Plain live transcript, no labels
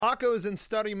Akko is in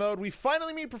study mode. We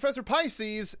finally meet Professor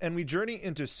Pisces, and we journey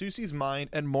into Susie's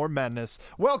mind and more madness.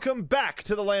 Welcome back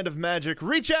to the land of magic.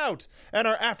 Reach out, and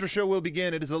our after show will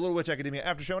begin. It is the Little Witch Academia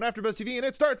after show on AfterBuzz TV, and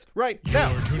it starts right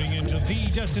now. You're tuning into the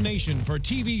destination for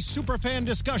TV superfan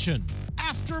discussion,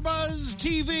 AfterBuzz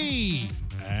TV.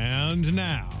 And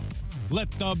now,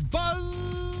 let the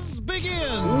buzz begin.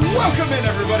 Welcome in,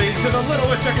 everybody, to the Little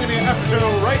Witch Academia after show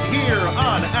right here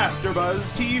on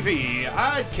AfterBuzz TV.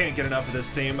 I can't get enough of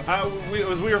this theme. We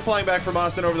were flying back from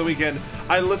Austin over the weekend.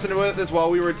 I listened to this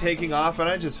while we were taking off, and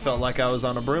I just felt like I was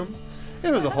on a broom.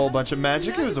 It was a whole bunch of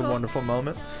magic. It was a wonderful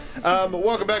moment.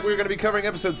 Welcome back. We're going to be covering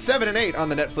episodes 7 and 8 on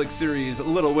the Netflix series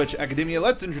Little Witch Academia.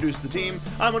 Let's introduce the team.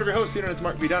 I'm one of your hosts here, and it's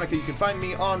Mark V. Donica. You can find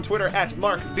me on Twitter at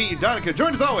Mark V. Donica.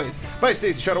 Joined as always by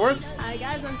Stacey Shuttleworth. Hi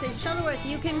guys, I'm Stacey Shuttleworth.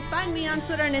 You can find me on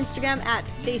Twitter and Instagram at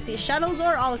Stacey Shuttles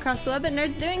or all across the web at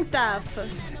Nerds Doing Stuff.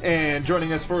 And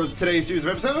joining us for today's series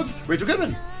of episodes, Rachel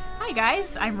Goodman. Hi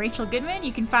guys, I'm Rachel Goodman.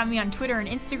 You can find me on Twitter and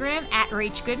Instagram at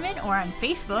Rach Goodman or on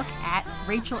Facebook at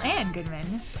Rachel Ann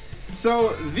Goodman.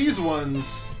 So these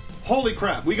ones, holy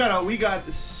crap, we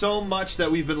got so much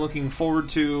that we've been looking forward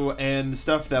to and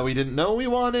stuff that we didn't know we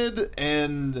wanted,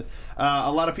 and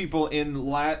a lot of people in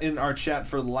our chat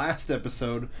for the last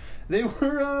episode, they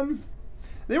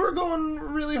were going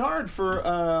really hard for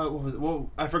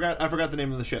I forgot the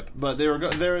name of the ship, but there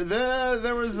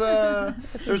was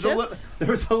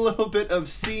a little bit of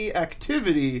sea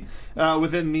activity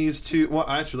within these two. Well,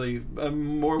 actually,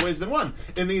 more ways than one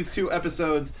in these two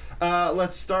episodes.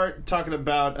 Let's start talking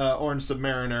about Orange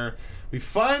Submariner. We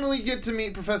finally get to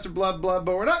meet Professor Blub Blub,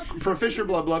 but we're not Professor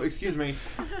Blub Blub. Excuse me,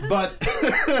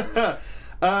 but.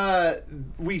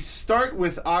 We start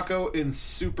with Akko in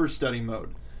super study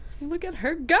mode. Look at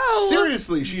her go!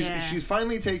 Seriously, she's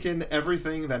finally taken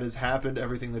everything that has happened,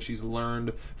 everything that she's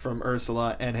learned from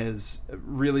Ursula, and has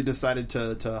really decided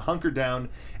to hunker down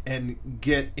and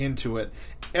get into it.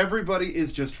 Everybody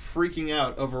is just freaking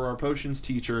out over our potions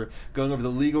teacher, going over the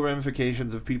legal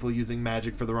ramifications of people using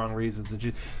magic for the wrong reasons,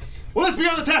 and well, let's be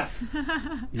on the test!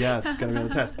 Yeah, it's gonna be on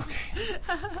the test. Okay.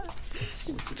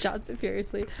 Shots it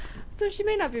furiously. So she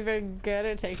may not be very good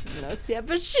at taking notes yet,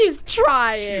 but she's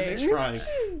trying. She's trying.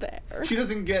 She's there. She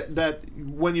doesn't get that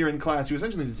when you're in class, you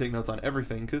essentially need to take notes on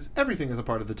everything, because everything is a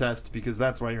part of the test, because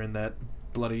that's why you're in that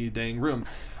bloody dang room.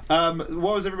 What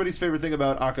was everybody's favorite thing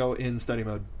about Akko in study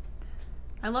mode?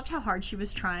 I loved how hard she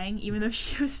was trying, even though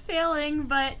she was failing,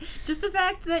 but just the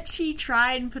fact that she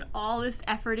tried and put all this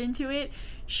effort into it,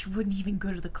 she wouldn't even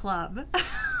go to the club.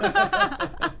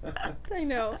 I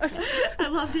know. I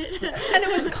loved it. And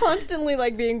it was constantly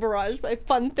like being barraged by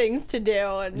fun things to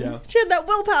do, and yeah. She had that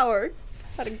willpower.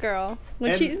 What a girl.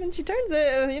 When she turns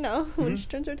it, when she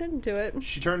turns her attention to it.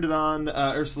 She turned it on.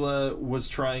 Ursula was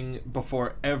trying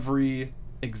before every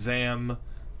exam.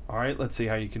 All right, let's see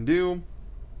how you can do.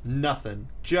 Nothing.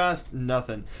 Just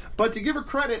nothing. But to give her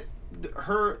credit,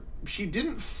 she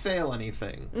didn't fail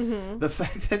anything. Mm-hmm. The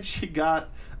fact that she got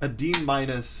a D-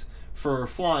 for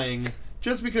flying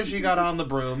just because she got on the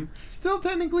broom still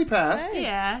technically passed.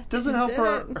 Yeah. Doesn't help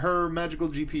her magical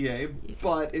GPA,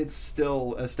 but it's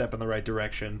still a step in the right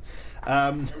direction.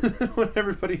 What did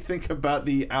everybody think about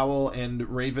the owl and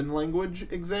raven language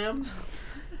exam?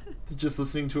 Just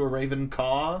listening to a raven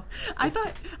caw.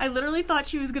 I literally thought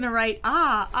she was gonna write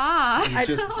I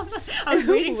was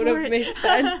waiting for it. Made sense.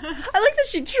 I like that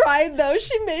she tried though.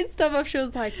 She made stuff up. She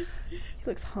was like, "He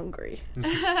looks hungry.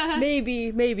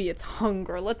 maybe it's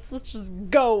hunger. Let's just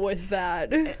go with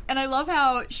that." And I love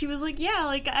how she was like, "Yeah,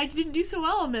 like I didn't do so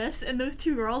well on this," and those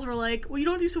two girls were like, "Well, you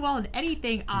don't do so well in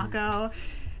anything, Akko."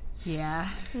 Yeah.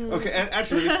 Okay, and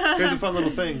actually, here's a fun little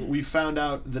thing. We found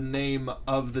out the name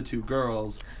of the two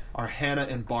girls are Hannah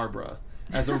and Barbara,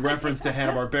 as a reference to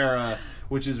Hanna-Barbera,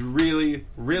 which is really,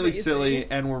 really silly,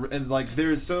 and like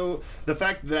there's the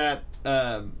fact that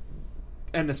and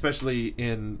especially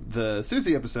in the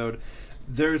Susie episode,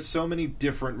 there's so many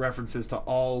different references to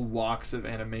all walks of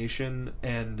animation,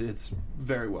 and it's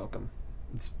very welcome.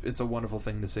 It's a wonderful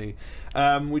thing to see.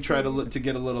 We try to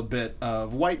get a little bit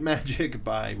of white magic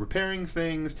by repairing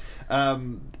things.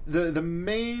 The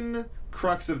main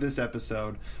crux of this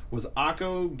episode was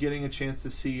Akko getting a chance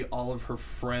to see all of her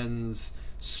friends'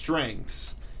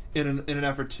 strengths in an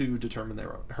effort to determine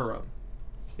her own.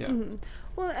 Yeah. Mm-hmm.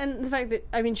 Well, and the fact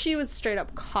that she was straight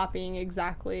up copying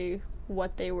exactly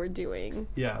what they were doing.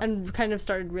 Yeah. And kind of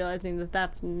started realizing that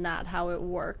that's not how it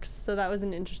works. So that was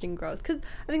an interesting growth. Because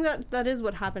I think that is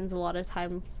what happens a lot of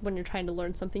time when you're trying to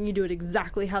learn something. You do it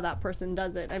exactly how that person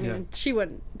does it. She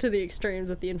went to the extremes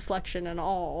with the inflection and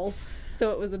all.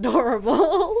 So it was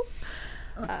adorable.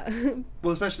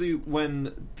 Well, especially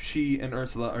when she and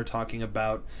Ursula are talking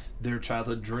about their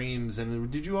childhood dreams,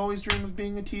 and did you always dream of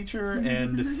being a teacher?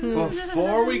 And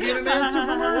before we get an answer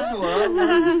from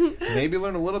Ursula, maybe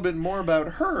learn a little bit more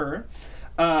about her,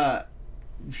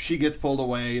 she gets pulled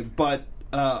away, but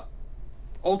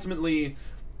ultimately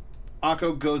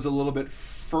Akko goes a little bit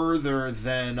further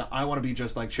than I want to be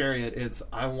just like Chariot. It's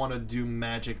I want to do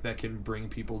magic that can bring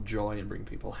people joy and bring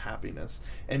people happiness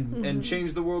and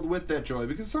change the world with that joy,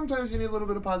 because sometimes you need a little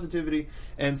bit of positivity,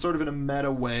 and sort of in a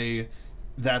meta way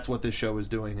that's what this show is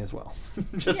doing as well.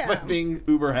 Just by being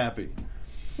uber happy.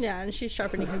 Yeah, and she's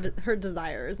sharpening her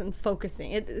desires and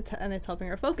focusing and it's helping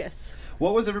her focus.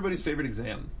 What was everybody's favorite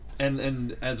exam?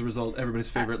 And as a result, everybody's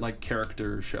favorite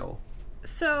character show?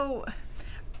 So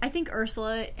I think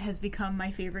Ursula has become my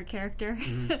favorite character.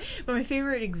 But my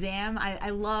favorite exam,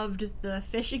 I loved the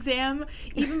fish exam.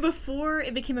 Even before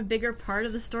it became a bigger part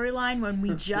of the storyline, when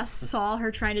we just saw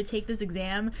her trying to take this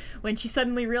exam, when she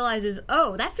suddenly realizes,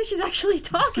 oh, that fish is actually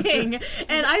talking!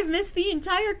 And I've missed the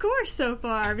entire course so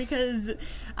far because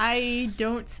I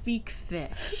don't speak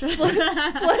fish. Bless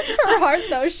her heart,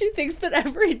 though. She thinks that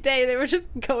every day they were just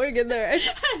going in there and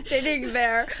sitting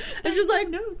there. And she's like,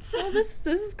 notes. Oh, this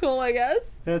is cool, I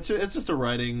guess. Yeah, it's just a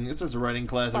writing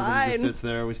class. Everybody just sits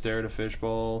there. We stare at a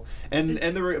fishbowl,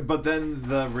 but then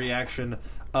the reaction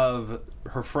of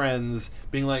her friends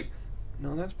being like,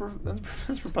 "No, that's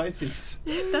Professor Pisces.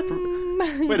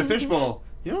 Wait, a fishbowl.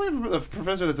 You don't have a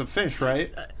professor that's a fish,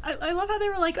 right?" I love how they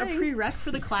were like, a prereq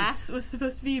for the class was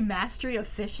supposed to be mastery of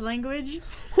fish language.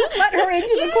 Who let her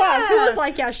into the class? Who was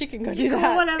like, yeah, she can go do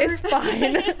that. Whatever. It's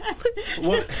fine.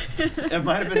 Well, it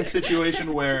might have been a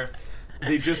situation where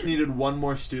they just needed one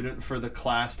more student for the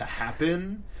class to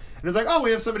happen. And it's like, oh, we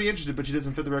have somebody interested, but she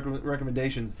doesn't fit the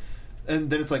recommendations.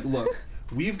 And then it's like, look,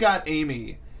 we've got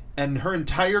Amy, and her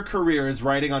entire career is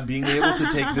riding on being able to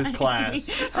take this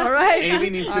class. All right. Amy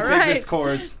needs to take this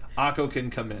course. Akko can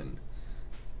come in.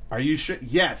 Are you sure?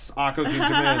 Yes, Akko can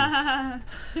come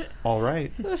in. All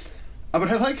right. But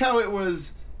I like how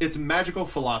it's magical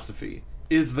philosophy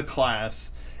is the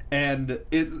class. And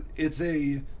it's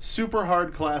a super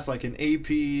hard class, like an AP,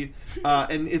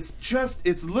 and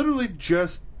it's literally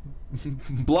just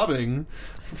blubbing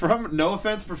from, no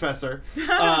offense, Professor,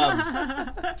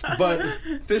 but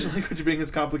fish language being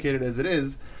as complicated as it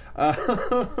is,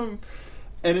 and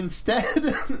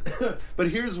instead, but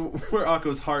here's where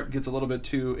Akko's heart gets a little bit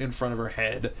too in front of her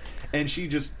head, and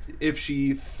if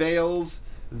she fails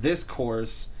this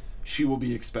she will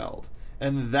be expelled.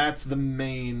 And that's the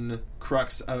main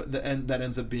crux and that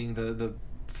ends up being the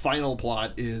final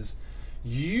plot is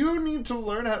you need to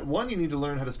learn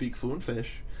how to speak fluent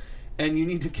fish, and you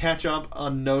need to catch up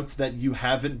on notes that you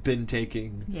haven't been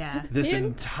taking this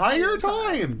entire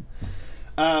time.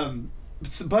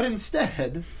 But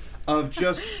instead of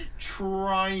just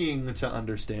trying to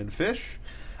understand fish,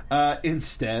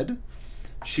 instead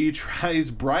she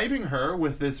tries bribing her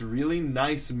with this really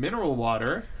nice mineral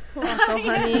water.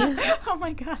 Honey. Oh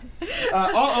my god.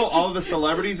 All of the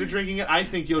celebrities are drinking it. I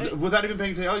think without even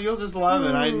paying attention, you'll just love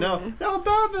it. I know. Now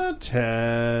about the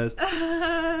test.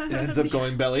 It ends up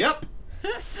going belly up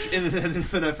in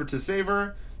an effort to save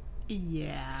her.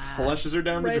 Yeah. Flushes her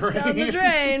down the drain. Down the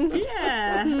drain.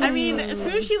 Yeah. I mean, as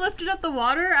soon as she lifted up the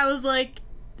water, I was like,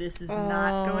 this is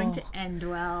not going to end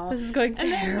well. This is going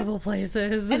terrible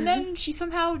places. And then she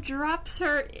somehow drops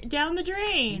her down the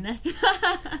drain.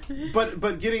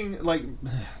 But getting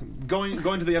going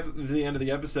to the end of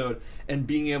the episode and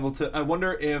being able to, I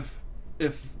wonder if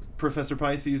Professor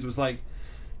Pisces was like,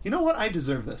 you know what, I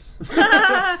deserve this. Did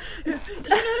you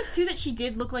notice too that she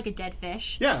did look like a dead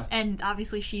fish? Yeah. And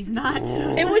obviously she's not. So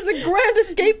it was a grand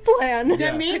escape plan.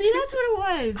 Yeah. Maybe that's what it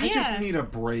was. I just need a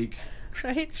break.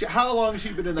 Right? How long has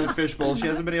she been in that fishbowl? She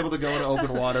hasn't been able to go into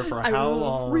open water for how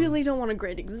long? I really don't want to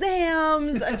grade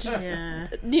exams. I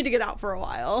just need to get out for a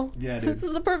while. Yeah, dude. This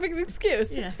is the perfect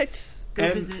excuse. Yeah.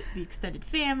 Go visit the extended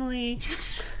family.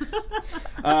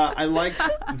 I liked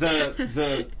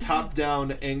the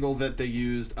top-down angle that they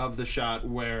used of the shot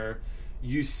where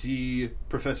you see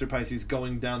Professor Pisces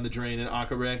going down the drain and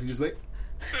Akko reacting just like...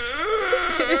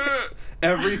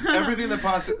 everything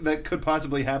that could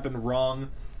possibly happen wrong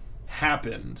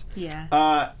happened.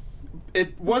 Yeah.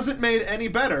 It wasn't made any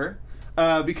better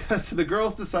because the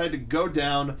girls decide to go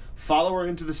down, follow her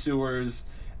into the sewers,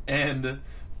 and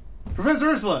Professor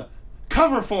Ursula,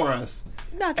 cover for us.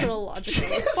 Natural logical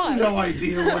She has response. no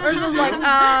idea what to do.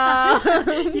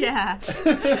 Like, Yeah.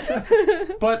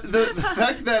 But the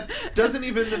fact that doesn't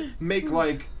even make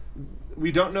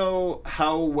we don't know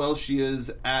how well she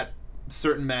is at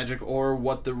certain magic or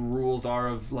what the rules are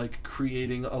of like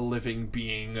creating a living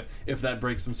being, if that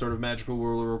breaks some sort of magical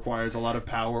rule or requires a lot of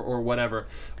power or whatever.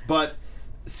 But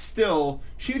still,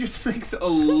 she just makes a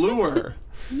lure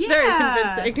Yeah.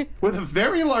 Very convincing. with a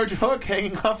very large hook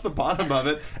hanging off the bottom of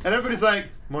it, and everybody's like,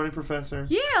 "Morning, Professor."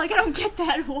 Yeah, like I don't get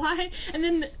that. Why? And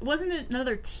then wasn't it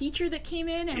another teacher that came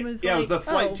in and was Yeah, like, it was the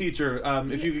flight oh. teacher.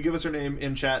 If you could give us her name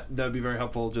in chat, that would be very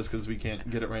helpful, just because we can't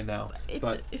get it right now.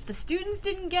 if the students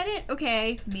didn't get it,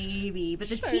 okay, maybe. But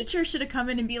the Sure. teacher should have come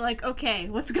in and be like, okay,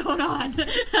 what's going on?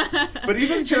 But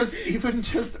even just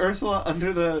Ursula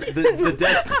under the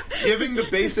desk giving the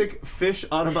basic fish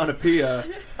onomatopoeia,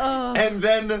 and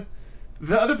then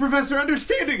the other professor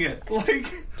understanding it.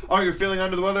 Like, oh, you're feeling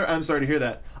under the weather? I'm sorry to hear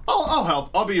that. I'll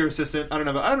help. I'll be your assistant. I don't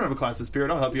have a class this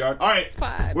period. I'll help you out. All right,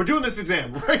 fine. we're doing this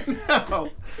exam right now.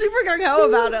 Super gung ho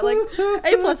about it. Like,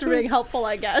 A+ for being helpful,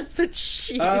 I guess, but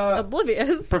she's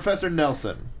oblivious. Professor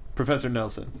Nelson.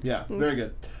 Yeah, very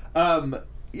good.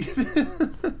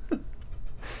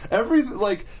 Every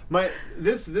like my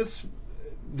this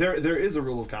there is a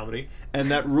rule of comedy, and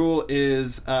that rule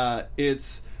is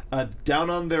it's a down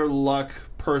on their luck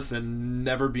person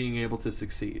never being able to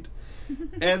succeed.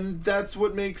 And that's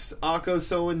what makes Akko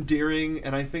so endearing,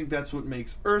 and I think that's what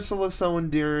makes Ursula so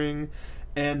endearing,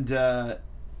 and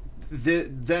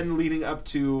then leading up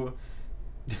to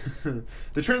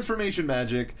the transformation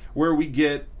magic, where we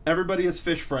get everybody as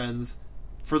fish friends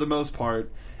for the most part,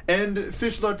 and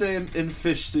Fish Lotte and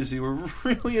Fish Susie were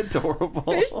really adorable.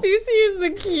 Fish Susie is the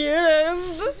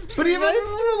cutest. But even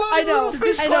I know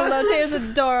Lotte is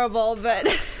adorable, but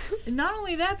Not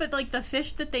only that, but like the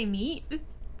fish that they meet,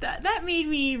 that made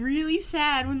me really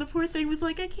sad when the poor thing was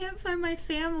like, I can't find my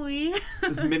family. It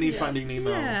was Minnie finding Nemo.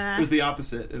 Yeah. It was the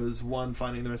opposite. It was one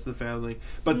finding the rest of the family.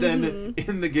 But then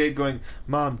in the gate going,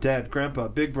 Mom, Dad, Grandpa,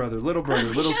 Big Brother, Little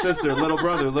Sister, Little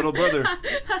Brother,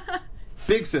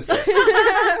 Big Sister.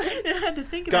 I had to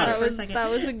think about Got it it. for a second. that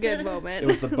was a good moment. It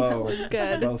was the bow. It was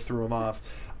good. The bow threw him off.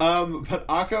 But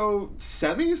Akko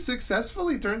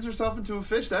semi-successfully turns herself into a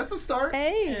fish. That's a start.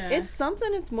 Hey, Yeah. it's something.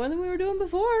 It's more than we were doing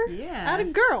before. Yeah. At a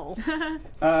girl.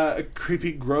 A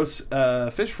creepy, gross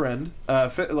fish friend. A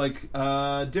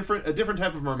different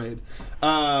type of mermaid.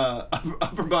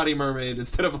 Upper body mermaid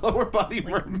instead of lower body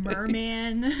mermaid.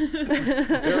 Merman.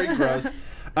 Very gross.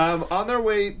 On their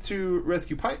way to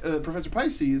rescue Professor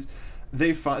Pisces,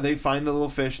 they find the little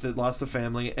fish that lost the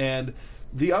family, and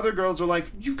the other girls are like,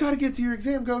 "You've got to get to your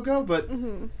exam, go!" But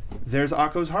there's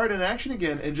Akko's heart in action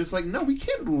again, and just like, no, we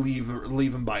can't leave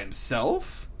him by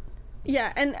himself.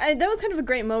 Yeah, and that was kind of a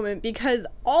great moment because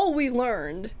all we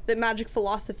learned that magic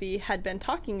philosophy had been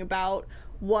talking about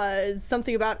was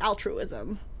something about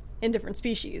altruism in different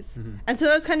species. And so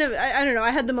that was kind of, I don't know, I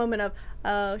had the moment of,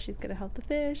 oh, she's going to help the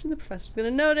fish, and the professor's going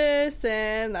to notice,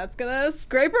 and that's going to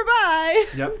scrape her by.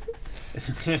 Yep.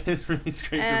 It really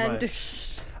scraped her And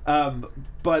by.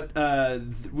 But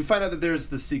we find out that there's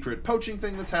the secret poaching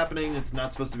thing that's happening. It's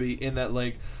not supposed to be in that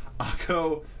lake.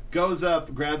 Akko goes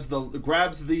up, grabs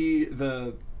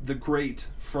the grate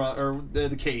from, or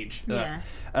the cage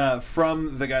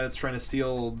from the guy that's trying to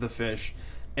steal the fish,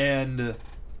 and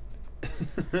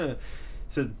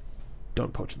said,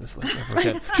 "Don't poach in this lake ever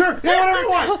again." Sure, yeah, whatever you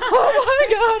want. oh my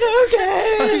god,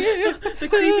 okay. The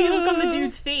creepy look on the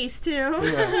dude's face, too.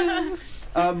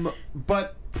 Yeah.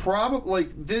 But probably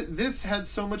this had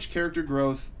so much character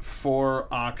growth for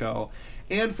Akko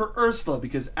and for Ursula,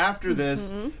 because after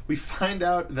this we find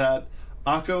out that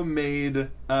Akko made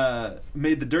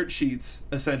the dirt sheets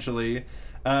essentially.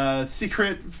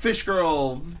 Secret fish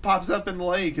girl pops up in the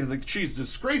lake and is like, she's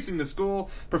disgracing the school.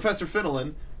 Professor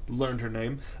Fenelon learned her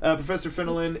name. Professor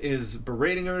Fenelon is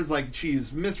berating her, is like,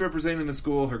 she's misrepresenting the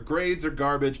school. Her grades are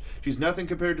garbage. She's nothing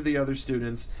compared to the other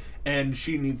students, and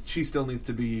she still needs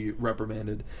to be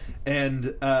reprimanded.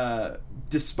 And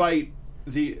despite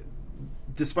the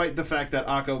fact that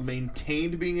Akko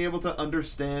maintained being able to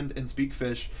understand and speak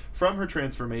fish from her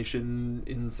transformation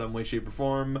in some way, shape, or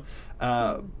form,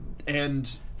 and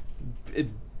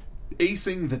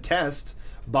acing the test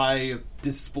by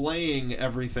displaying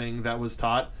everything that was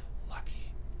taught,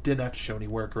 lucky. Didn't have to show any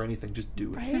work or anything. Just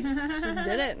do it. Right? Just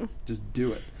did it. Just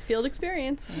do it. Field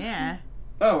experience. Yeah.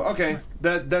 Oh, okay.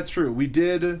 That's true. We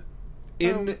did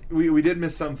we did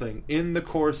miss something in the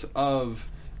course of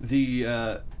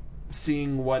the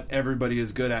seeing what everybody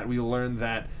is good at. We learned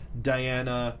that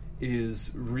Diana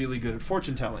is really good at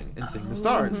fortune telling and seeing the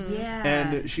stars. Yeah.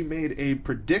 And she made a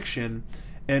prediction,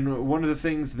 and one of the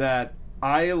things that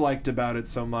I liked about it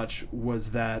so much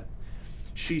was that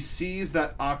she sees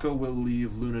that Akko will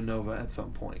leave Luna Nova at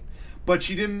some point. But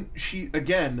she didn't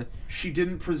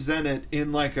present it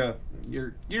in like a,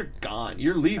 you're gone,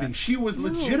 you're leaving. She was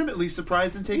legitimately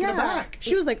surprised and taken aback.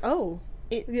 She was like, oh.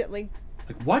 Like,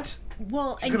 what?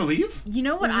 Well, she's gonna leave? You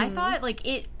know what I thought? Like,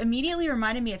 it immediately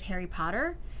reminded me of Harry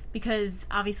Potter, because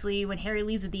obviously when Harry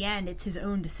leaves at the end, it's his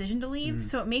own decision to leave.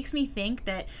 So it makes me think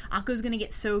that Akko's going to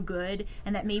get so good,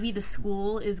 and that maybe the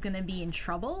school is going to be in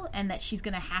trouble, and that she's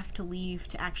going to have to leave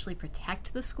to actually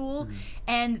protect the school.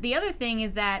 And the other thing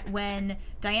is that when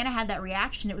Diana had that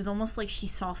reaction, it was almost like she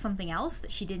saw something else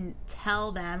that she didn't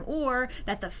tell them, or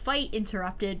that the fight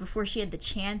interrupted before she had the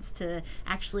chance to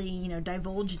actually, you know,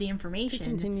 divulge the information.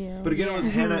 Continue. But again, it was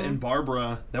Hannah and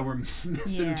Barbara that were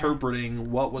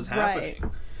misinterpreting what was happening.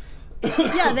 Right.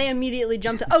 Yeah, they immediately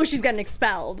jumped to, oh, she's getting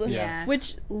expelled. Yeah.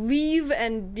 Which leave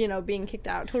and, you know, being kicked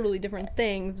out, totally different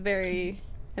things, very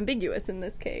ambiguous in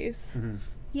this case.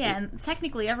 Yeah, and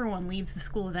technically everyone leaves the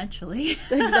school eventually.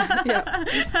 Exactly.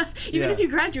 Yeah. Even if you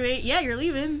graduate, you're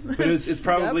leaving. But it's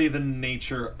probably the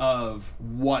nature of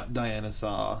what Diana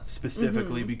saw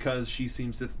specifically, because she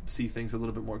seems to see things a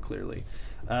little bit more clearly.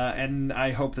 And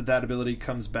I hope that ability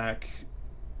comes back.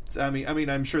 I mean,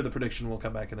 I'm sure the prediction will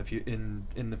come back in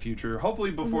the future,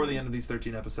 hopefully before the end of these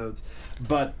 13 episodes.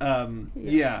 But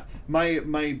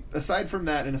my aside from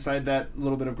that, and aside that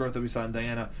little bit of growth that we saw in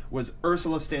Diana, was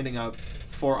Ursula standing up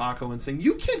for Akko and saying,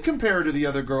 "You can't compare her to the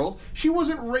other girls. She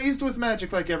wasn't raised with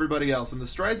magic like everybody else, and the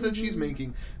strides that she's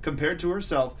making compared to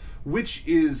herself, which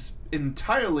is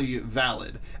entirely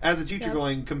valid. As a teacher,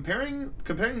 going comparing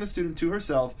the student to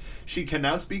herself, she can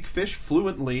now speak Fish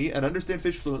fluently and understand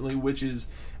Fish fluently, which is,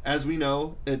 as we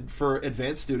know, for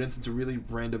advanced students, it's a really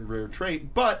random, rare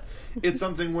trait, but it's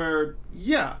something where,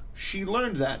 she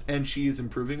learned that, and she's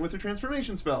improving with her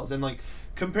transformation spells. And, like,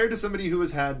 compared to somebody who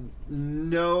has had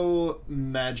no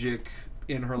magic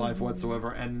in her life whatsoever,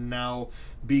 and now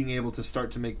being able to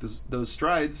start to make those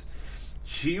strides,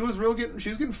 she was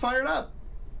getting fired up.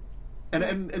 And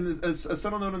a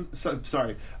subtle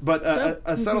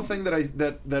a subtle thing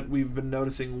that we've been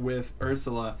noticing with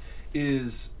Ursula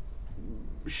is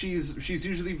she's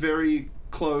usually very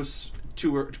close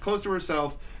to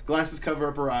herself. Glasses cover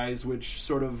up her eyes, which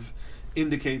sort of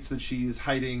indicates that she's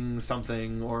hiding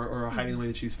something or hiding the way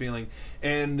that she's feeling.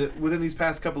 And within these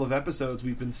past couple of episodes,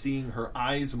 we've been seeing her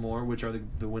eyes more, which are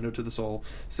the window to the soul.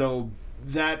 So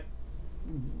that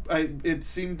it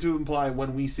seemed to imply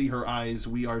when we see her eyes,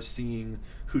 we are seeing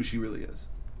who she really is.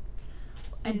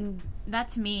 And that,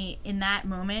 to me, in that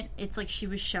moment, it's like she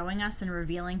was showing us and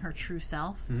revealing her true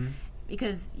self.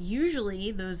 Because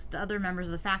usually the other members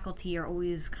of the faculty are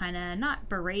always kind of not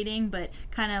berating, but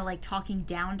kind of like talking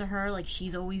down to her, like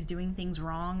she's always doing things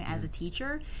wrong as a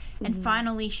teacher. And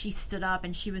finally she stood up,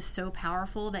 and she was so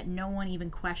powerful that no one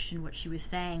even questioned what she was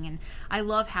saying. And I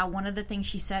love how one of the things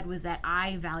she said was that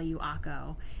I value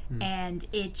Akko. And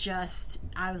it just,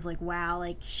 I was like, wow,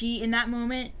 like in that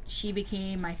moment, she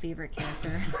became my favorite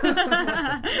character.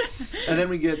 And then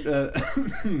we get,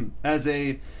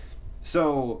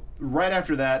 so right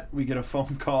after that, we get a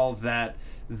phone call that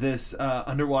this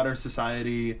underwater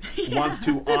society wants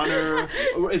to honor,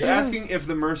 is asking if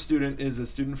the Mer student is a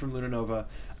student from Luna Nova,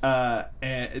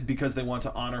 because they want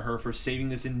to honor her for saving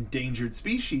this endangered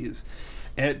species.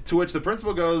 To which the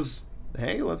principal goes,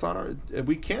 "Hey, let's honor it.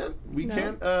 We can't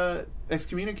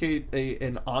excommunicate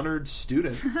an honored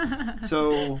student.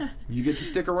 So you get to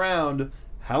stick around.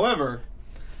 However,"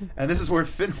 and this is where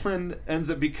Finland ends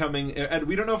up becoming, and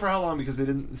we don't know for how long because they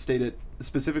didn't state it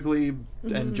specifically,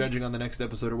 and judging on the next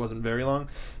episode, it wasn't very long,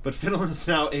 but Finland is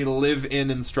now a live-in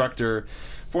instructor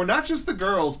for not just the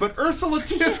girls, but Ursula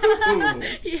too.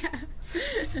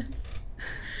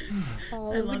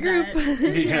 All I as a love group.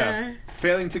 that.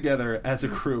 Failing together as a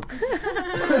group.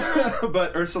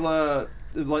 But Ursula,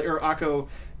 or Akko,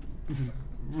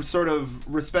 sort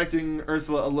of respecting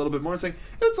Ursula a little bit more, saying,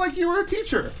 "It's like you were a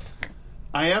teacher."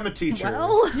 I am a teacher.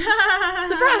 Well,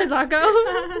 surprise,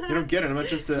 Akko. You don't get it. I'm not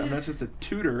just a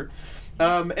tutor.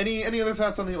 Any other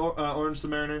thoughts on the Orange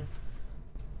Submariner?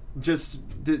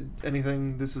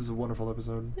 Anything? This is a wonderful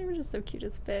episode. They were just so cute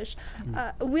as fish.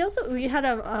 We had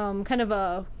a kind of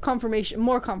a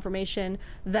confirmation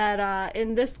that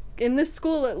in this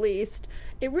school, at least,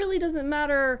 it really doesn't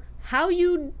matter how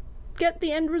you get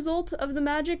the end result of the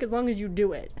magic as long as you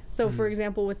do it. So, for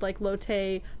example, with like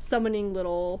Lotte summoning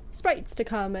little sprites to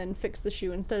come and fix the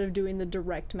shoe instead of doing the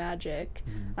direct magic,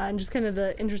 and just kind of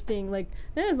the interesting, like,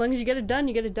 as long as you get it done,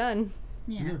 you get it done.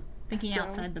 Yeah. Thinking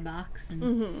outside the box.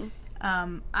 And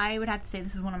I would have to say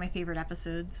this is one of my favorite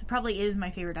episodes. It probably is my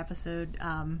favorite episode.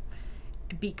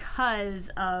 because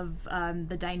of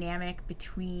the dynamic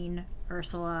between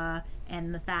Ursula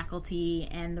and the faculty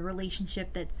and the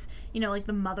relationship that's, like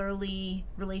the motherly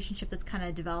relationship that's kind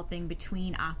of developing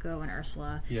between Akko and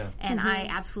Ursula. Yeah. And I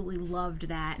absolutely loved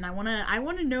that. And I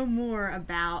want to know more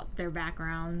about their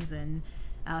backgrounds and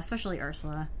especially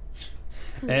Ursula.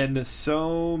 And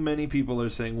so many people are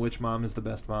saying which mom is the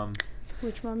best mom.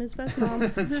 Which mom is best mom?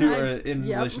 in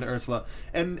relation to Ursula.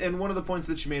 And one of the points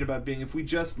that she made about being, if we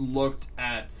just looked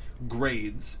at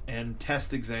grades and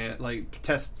test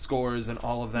scores and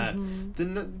all of that,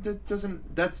 then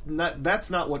that's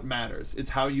not what matters.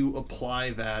 It's how you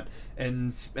apply that,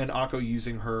 and Akko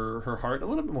using her heart, a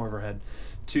little bit more of her head,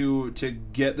 to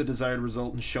get the desired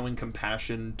result and showing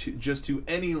compassion to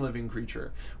any living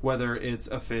creature, whether it's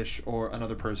a fish or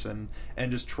another person,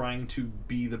 and just trying to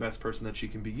be the best person that she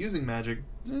can be using magic.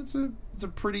 It's a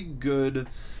pretty good.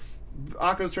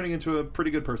 Akko's turning into a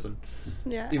pretty good person,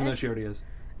 even though she already is.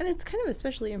 And it's kind of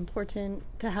especially important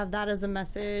to have that as a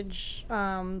message,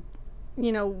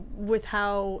 with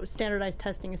how standardized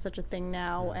testing is such a thing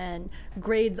now, and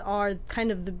grades are kind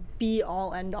of the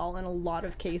be-all, end-all in a lot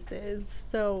of cases.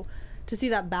 So to see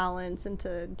that balance and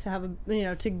to have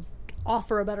to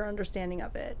offer a better understanding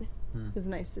of it is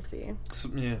nice to see.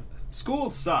 Yeah.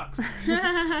 School sucks.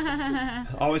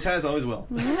 Always has, always will.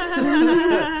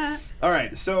 All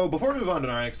right, so before we move on to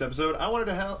our next episode, I wanted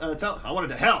to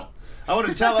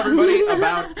tell everybody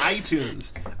about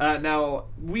iTunes. Now,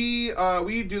 we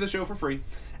do the show for free,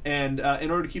 and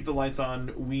in order to keep the lights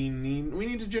on, we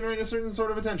need to generate a certain sort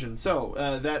of attention. So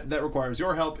that requires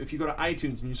your help. If you go to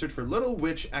iTunes and you search for Little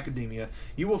Witch Academia,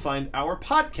 you will find our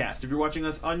podcast. If you're watching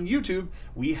us on YouTube,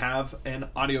 we have an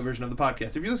audio version of the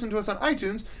podcast. If you listen to us on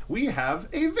iTunes, we have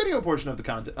a video portion of the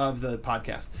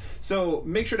podcast. So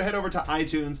make sure to head over to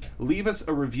iTunes, leave us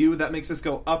a review. That makes us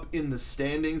go up in the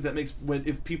standings. That makes,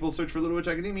 if people search for Little Witch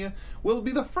Academia, we'll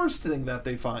be the first thing that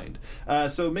they find.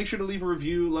 So make sure to leave a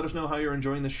review. Let us know how you're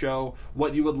enjoying the show,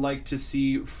 what you would like to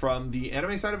see from the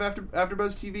anime side of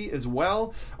AfterBuzz TV as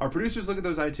well. Our producers look at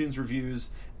those iTunes reviews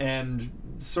and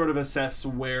sort of assess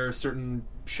where certain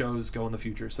shows go in the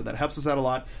future, so that helps us out a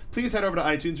lot. Please head over to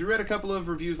iTunes. We read a couple of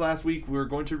reviews last week. We're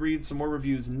going to read some more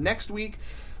reviews next week,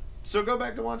 so go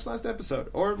back and watch last episode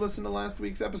or listen to last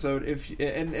week's episode. If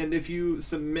you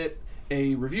submit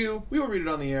a review, we will read it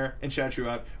on the air and shout you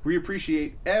out. We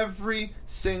appreciate every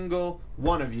single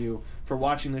one of you for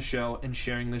watching the show and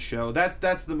sharing the show. That's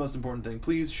the most important thing.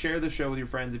 Please share the show with your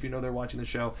friends if you know they're watching the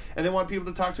show and they want people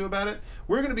to talk to about it.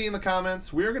 We're going to be in the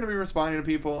comments. We're going to be responding to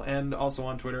people, and also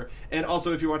on Twitter. And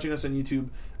also, if you're watching us on YouTube,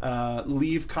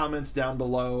 leave comments down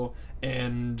below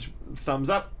and thumbs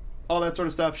up, all that sort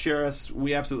of stuff. Share us.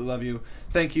 We absolutely love you.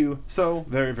 Thank you so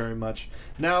very, very much.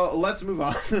 Now, let's move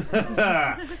on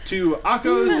to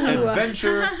Akko's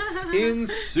adventure in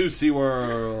Susie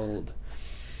World.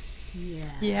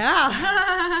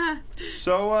 Yeah.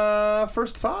 So,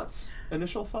 first thoughts?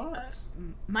 Initial thoughts?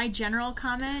 My general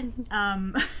comment,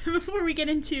 before we get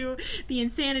into the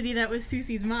insanity that was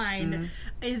Susie's mind,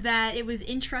 is that it was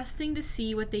interesting to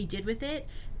see what they did with it.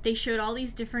 They showed all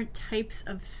these different types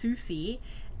of Susie,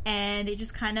 and it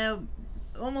just kind of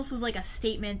almost was like a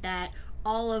statement that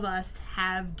all of us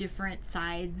have different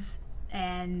sides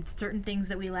and certain things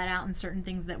that we let out and certain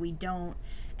things that we don't.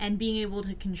 And being able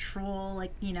to control,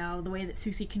 the way that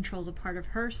Susie controls a part of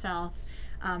herself,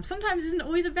 sometimes isn't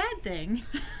always a bad thing.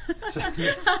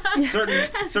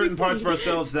 certain parts of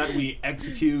ourselves that we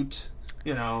execute,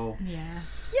 Yeah.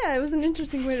 Yeah, it was an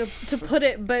interesting way to put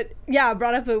it, but yeah, it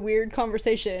brought up a weird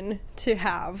conversation to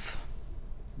have.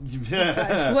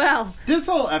 Yeah. Well, this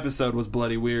whole episode was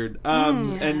bloody weird,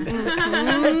 and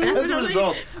as a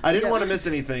result, I didn't want to miss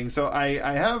anything, so I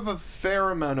have a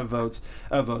fair amount of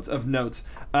notes,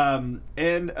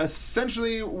 and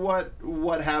essentially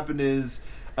what happened is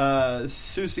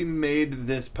Susie made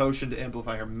this potion to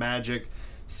amplify her magic.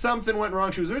 Something went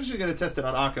wrong. She was originally going to test it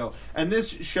on Akko, and this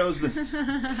shows the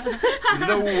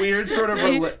weird sort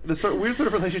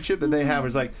of relationship that they have.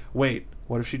 It's like, wait,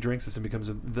 what if she drinks this and becomes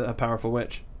a powerful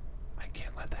witch? I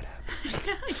can't let that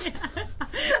happen.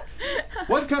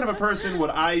 What kind of a person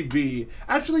would I be?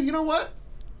 Actually, you know what?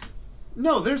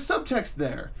 No, there's subtext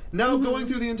there. Now, going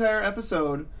through the entire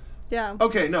episode. Yeah.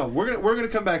 Okay, no, we're gonna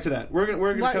come back to that. We're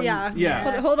gonna come.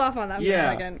 Yeah. Hold off on that for a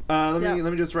second.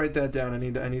 Let me just write that down. I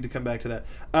need to come back to that.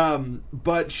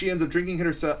 But she ends up drinking it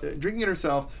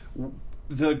herself.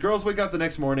 The girls wake up the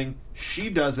next morning. She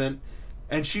doesn't,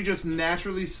 and she just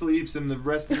naturally sleeps in the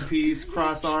rest in peace,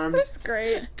 cross arms. That's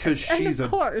great. Because she's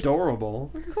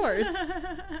adorable. Of course.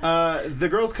 The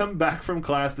girls come back from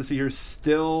class to see her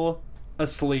still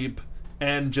asleep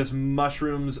and just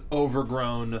mushrooms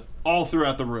overgrown all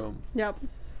throughout the room. Yep.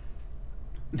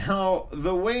 Now,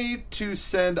 the way to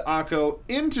send Akko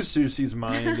into Susie's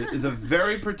mind is a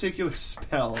very particular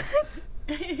spell.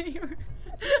 We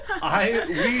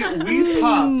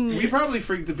probably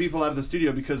freaked the people out of the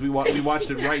studio because we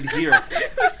watched it right here.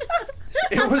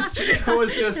 It was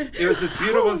this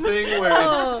beautiful thing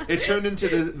where it turned into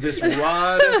this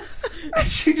rod, and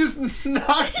she just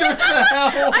knocked her the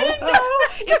hell. I didn't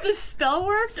know if the spell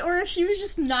worked or if she was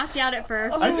just knocked out at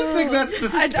first. I just think that's the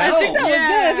spell. I think that was it.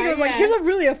 I think it was like, Yeah. here's a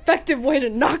really effective way to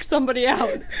knock somebody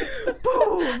out.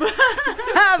 Boom!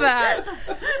 Have that.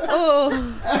 Oh.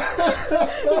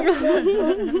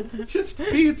 Just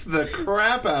beats the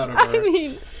crap out of her. I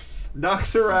mean,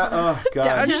 Knocks her out. Oh,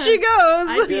 God. down she goes.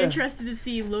 I'd be Yeah. interested to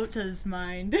see Lota's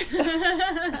mind.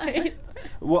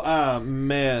 Well,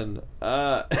 man.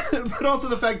 But also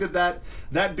the fact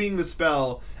that being the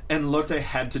spell, and Lotte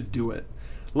had to do it.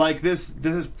 Like, this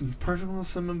perfect little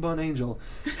cinnamon bun angel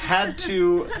had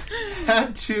to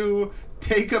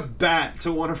take a bat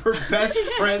to one of her best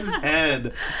friend's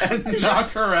head and knock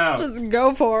her out. Just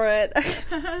go for it.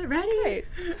 Ready?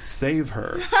 Save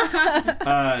her.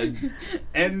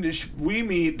 And we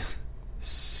meet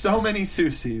so many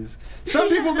Susies. Some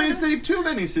people may say too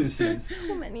many Susies.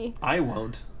 How many? I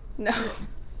won't. No.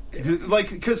 Like,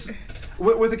 because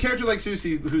with a character like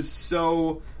Susie, who's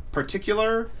so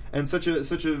particular and such an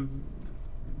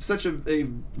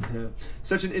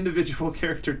individual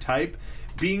character type,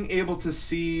 being able to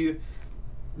see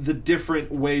the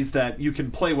different ways that you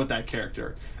can play with that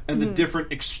character and the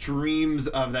different extremes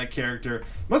of that character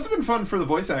must have been fun for the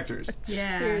voice actors.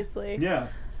 Yeah. Seriously. Yeah.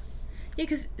 Yeah,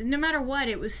 because no matter what,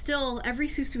 it was still, every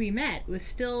Susu we met was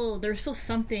still, there was still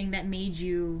something that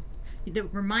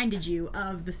reminded you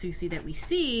of the Susie that we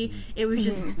see. It was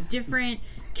just different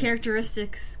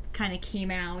characteristics kind of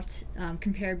came out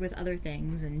compared with other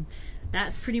things, and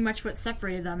that's pretty much what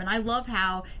separated them. And I love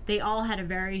how they all had a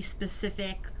very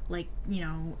specific, like, you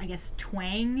know, I guess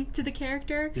twang to the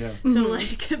character. Yeah. So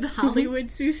like the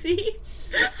Hollywood Susie,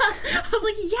 I was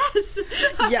like,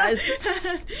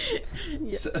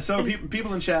 yes. So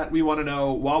people in chat, we want to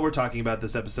know, while we're talking about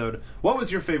this episode, what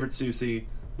was your favorite Susie?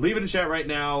 Leave it in chat right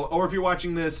now, or if you're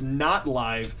watching this not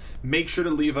live, make sure to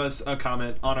leave us a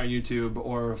comment on our YouTube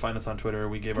or find us on Twitter.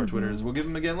 We gave our Twitters. We'll give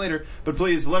them again later. But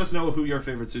please, let us know who your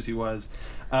favorite Susie was.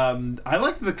 I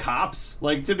liked the cops.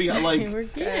 Like, to be like, We're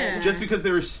good. Yeah. just because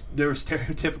they were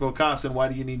stereotypical cops, and why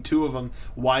do you need two of them?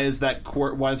 Why is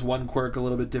one quirk a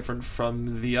little bit different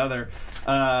from the other?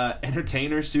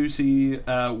 Entertainer Susie,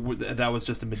 that was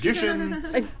just a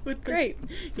magician. Great.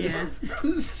 Yeah.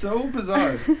 This is so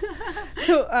bizarre.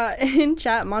 So in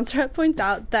chat, Monsterhead points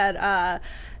out that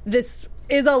this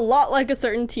is a lot like a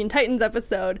certain Teen Titans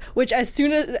episode, which as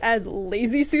soon as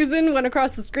Lazy Susan went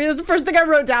across the screen, that's the first thing I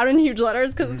wrote down in huge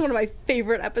letters, because it's one of my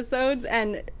favorite episodes,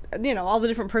 and, you know, all the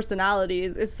different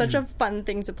personalities is such a fun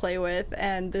thing to play with,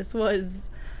 and this was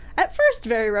at first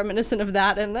very reminiscent of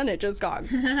that, and then it just got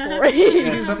crazy.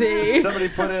 Yeah, somebody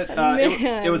put it,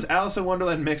 Man. it was Alice in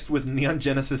Wonderland mixed with Neon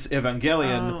Genesis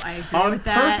Evangelion Oh, I agree on with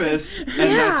that. purpose, and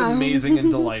that's amazing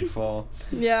and delightful.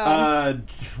 Yeah.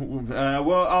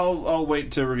 Well, I'll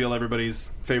wait to reveal everybody's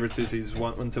favorite Susies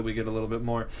until we get a little bit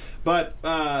more. But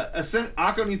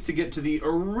Akko needs to get to the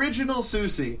original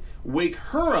Susie, wake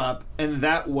her up, and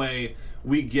that way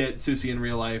we get Susie in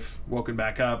real life woken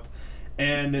back up.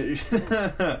 And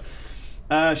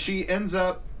she ends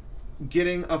up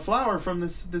getting a flower from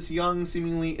this young,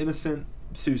 seemingly innocent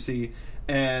Susie,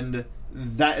 and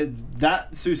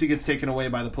that Susie gets taken away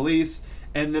by the police.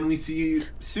 And then we see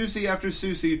Susie after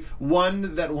Susie,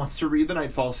 one that wants to read the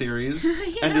Nightfall series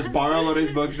and just borrow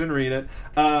Lotte's books and read it.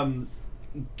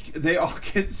 They all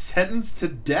get sentenced to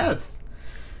death.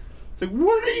 It's like,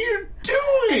 what are you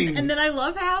doing? And then I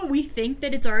love how we think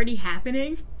that it's already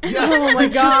happening. Yeah, Oh my we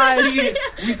just God.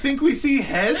 we think we see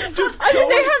heads just I mean, going.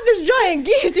 they have this giant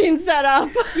guillotine set up.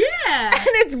 Yeah. And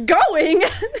it's going.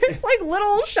 There's like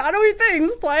little shadowy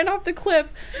things flying off the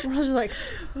cliff. We're all just like,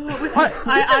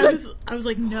 I was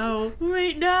like, no,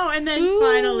 wait, no. And then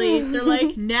finally, they're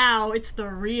like, now it's the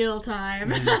real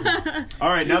time. All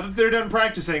right, now that they're done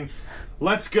practicing,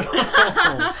 let's go.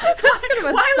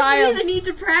 Why would you even need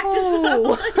to practice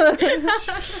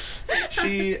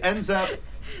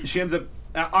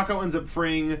Akko ends up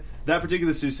freeing that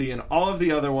particular Susie and all of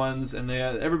the other ones, and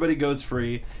everybody goes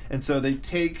free. And so they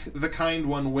take the kind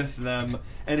one with them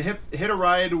and hit a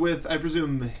ride with, I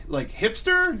presume, like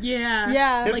Hipster. Yeah.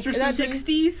 yeah, Hipster like Susie? that's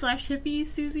 60s / hippie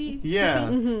Susie. Yeah.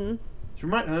 Susie. She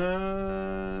remind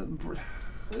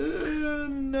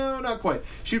No, not quite.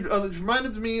 She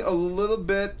reminded me a little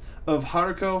bit of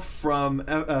Haruko from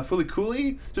Fooly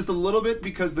Cooly, just a little bit,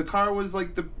 because the car was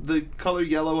like the color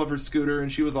yellow of her scooter,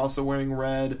 and she was also wearing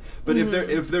red. But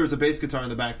if there was a bass guitar in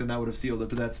the back, then that would have sealed it.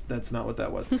 But that's not what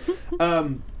that was.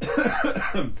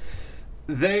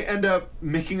 They end up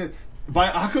making it. By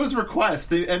Akko's request,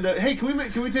 they end up. Hey,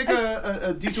 can we take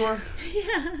a detour?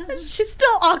 Yeah. She's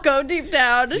still Akko deep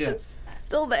down. Yeah. She's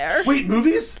still there. Wait,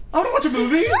 movies? I want to watch a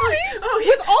movie. Oh,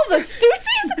 with all the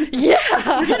Susies?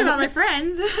 Yeah. Forget about my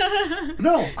friends.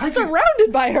 No,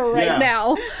 Surrounded by her right Yeah.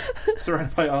 now.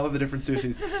 Surrounded by all of the different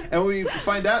Susies, and we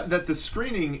find out that the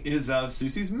screening is of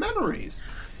Susie's memories.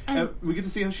 And we get to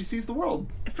see how she sees the world.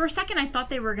 For a second, I thought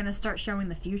they were going to start showing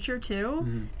the future,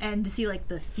 too. And to see, like,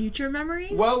 the future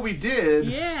memories. Well, we did.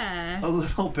 Yeah. A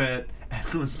little bit, and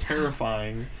it was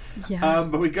terrifying. Yeah.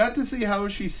 But we got to see how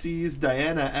she sees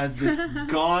Diana as this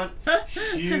gaunt,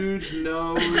 huge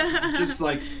nose, just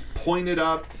like pointed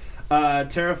up,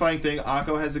 terrifying thing.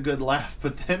 Akko has a good laugh,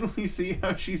 but then we see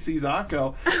how she sees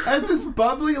Akko as this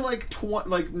bubbly, like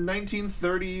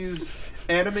 1930s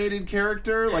animated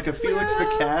character, like a Felix the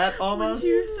Cat almost.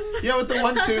 Yeah, with the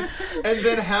one tooth, and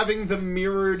then having the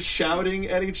mirrored shouting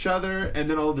at each other, and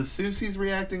then all the Susies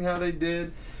reacting how they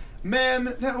did.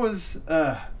 Man, that was.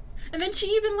 And then she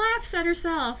even laughs at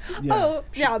herself. Yeah. Oh,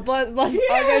 yeah, bless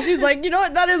Akko. She's like, you know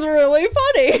what? That is really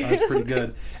funny. That's pretty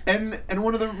good. And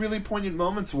one of the really poignant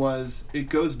moments was, it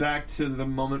goes back to the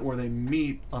moment where they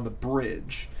meet on the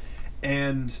bridge.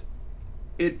 And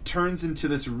it turns into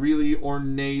this really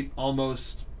ornate,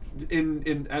 almost,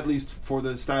 in at least for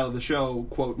the style of the show,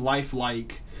 quote,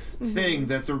 lifelike thing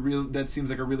that seems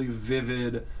like a really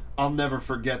vivid, I'll never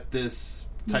forget this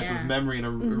type of memory, and a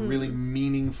really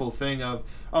meaningful thing of,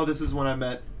 oh, this is when I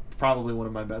met probably one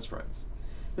of my best friends.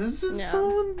 This is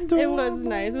so adorable. It was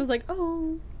nice. It was like,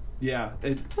 oh,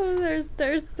 there's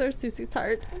Susie's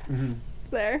heart. It's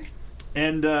there.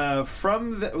 And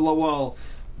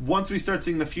once we start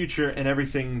seeing the future and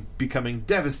everything becoming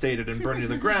devastated and burning to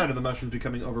the ground and the mushrooms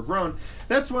becoming overgrown,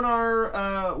 that's when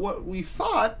our what we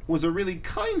thought was a really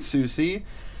kind Susie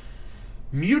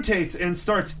mutates and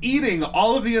starts eating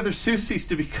all of the other Susies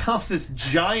to become this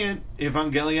giant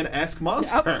Evangelion-esque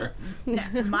monster. Now,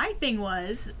 my thing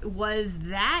was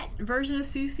that version of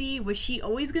Susie, was she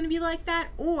always going to be like that?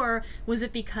 Or was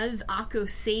it because Akko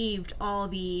saved all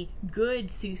the good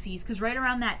Susies? Because right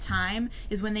around that time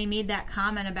is when they made that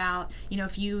comment about,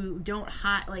 if you don't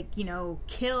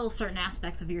kill certain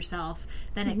aspects of yourself,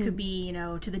 then it could be,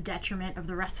 to the detriment of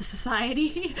the rest of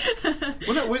society.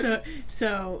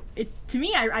 So to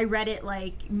me, I read it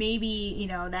like maybe,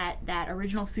 that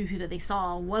original Susie that they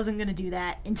saw wasn't going to do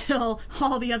that until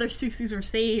all the other Susies were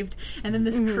saved, and then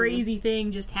this crazy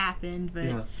thing just happened.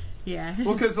 But yeah.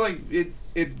 Well, because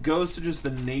it goes to just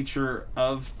the nature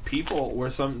of people,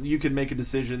 where you can make a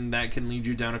decision that can lead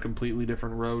you down a completely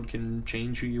different road, can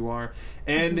change who you are,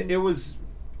 and it was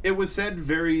said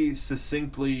very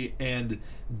succinctly and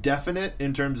definite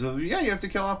in terms of, you have to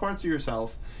kill off parts of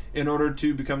yourself in order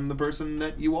to become the person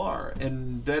that you are,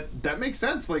 and that makes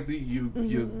sense. Like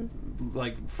you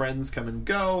like, friends come and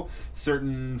go,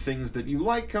 certain things that you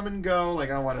like come and go. Like,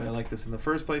 why did I like this in the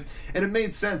first place? And it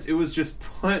made sense. It was just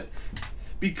put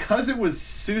because it was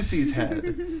Susie's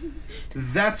head.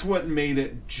 That's what made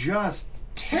it just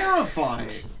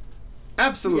terrifying.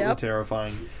 Absolutely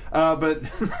terrifying. But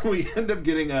we end up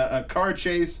getting a car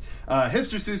chase.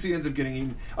 Hipster Susie ends up getting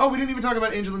eaten. Oh, we didn't even talk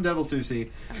about Angel and Devil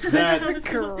Susie.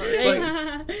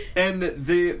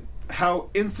 How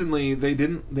instantly they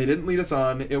didn't lead us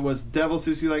on. It was Devil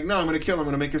Susie like, no, I'm going to kill her. I'm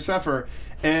going to make her suffer.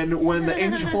 And when the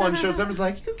Angel one shows up, it's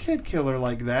like, you can't kill her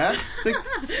like that. It's like,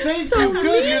 thank you,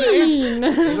 good. You're the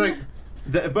angel. It's like,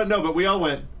 but we all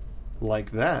went,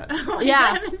 like that. And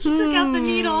then she took out the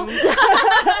needle.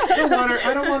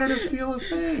 I don't want her to feel a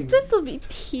thing. This will be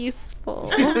peaceful.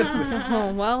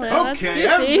 Oh, well, yeah, okay,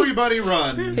 that's Susie. Everybody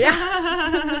run.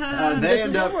 Yeah. They this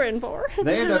end is up what we're in for.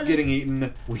 They end up getting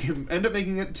eaten. We end up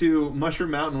making it to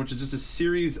Mushroom Mountain, which is just a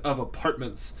series of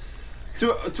apartments.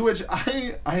 To which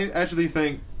I actually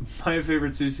think my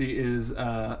favorite Susie is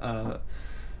Landlady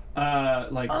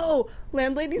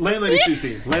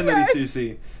Susie. Landlady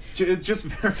Susie. It's just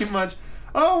very much,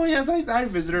 oh yes, I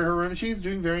visited her room. She's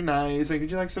doing very nice. Like, could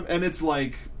you like some? And it's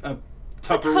like a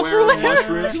Tupperware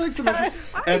mushroom. Would you like some mushrooms?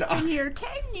 I've been here 10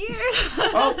 years.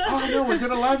 Oh no, was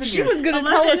it 11 years? She was going to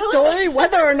tell a story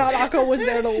whether or not Akko was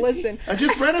there to listen. I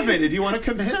just renovated. Do you want to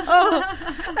come in?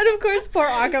 And of course, poor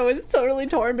Akko is totally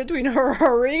torn between her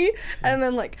hurry and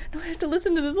then like, no, I have to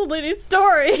listen to this old lady's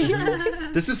story.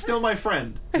 This is still my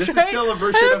friend. This Right? is still a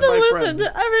version of my friend. I have to listen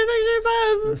to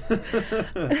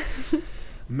everything she says.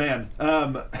 Man.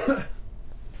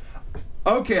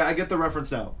 Okay, I get the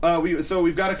reference now.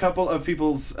 We've got a couple of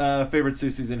people's favorite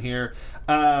sushis in here.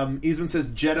 Eastman says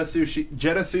Jetta Sushi,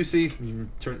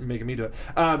 making me do it.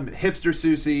 Hipster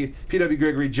Sushi, P.W.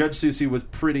 Gregory, Judge Sushi was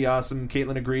pretty awesome.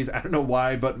 Caitlin agrees. I don't know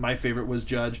why, but my favorite was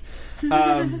Judge.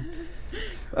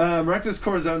 Reckless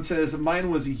Corazon says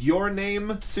mine was Your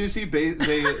Name Sushi.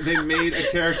 They made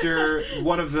a character,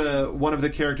 one of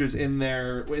the characters in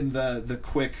the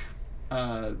quick.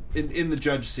 In the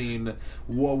judge scene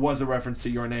was a reference to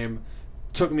Your Name.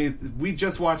 We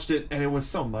just watched it and it was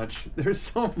so much. There's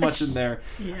so much in there.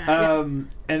 Yeah.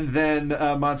 And then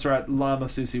Montserrat, Llama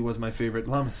Sushi was my favorite.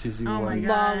 Llama Sushi was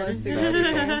Llama Sushi.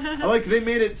 magical. I like they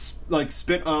made it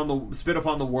spit upon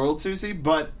the world sushi,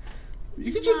 but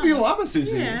you could just be Llama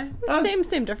Sushi. Yeah.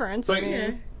 Same difference. Like, I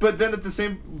mean, but then at the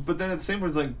same point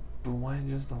it's like, but why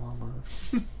just a llama?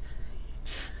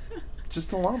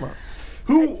 Just a llama.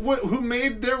 Who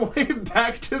made their way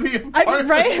back to the apartment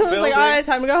right? I was building? like, all right,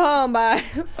 time to go home. Bye.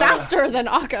 Faster than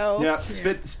Akko. Yeah,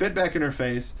 spit back in her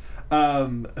face.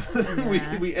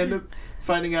 We end up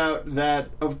finding out that,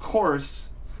 of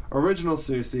course, original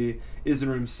Susie is in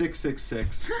room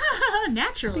 666.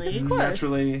 Naturally. Of course.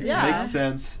 Naturally, Yeah. makes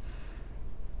sense.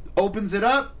 Opens it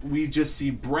up, we just see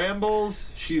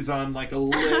brambles. She's on like a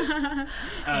lit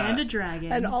And a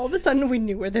dragon. And all of a sudden, we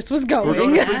knew where this was going. we're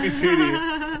going to Sleeping Beauty,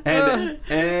 and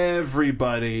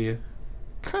everybody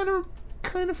kind of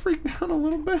freaked out a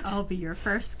little bit. I'll be your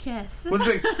first kiss. But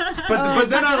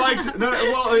then I liked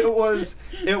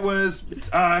it was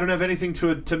I don't have anything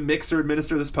to mix or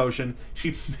administer this potion.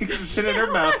 She mixes it in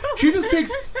her mouth. She just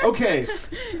takes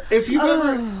if you've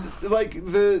ever like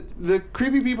the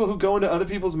creepy people who go into other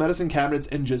people's medicine cabinets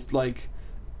and just like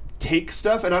take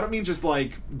stuff, and I don't mean just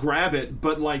like grab it,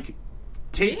 but like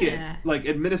take it, like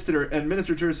administer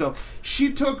to herself.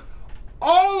 She took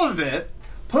all of it,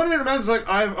 put it in her mouth. It's like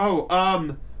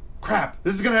crap,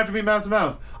 this is gonna have to be mouth to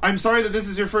mouth. I'm sorry that this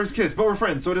is your first kiss, but we're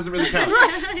friends, so it doesn't really count.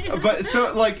 But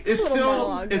so like it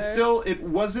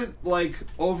wasn't like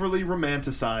overly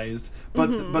romanticized, but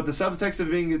but the subtext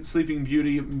of being at Sleeping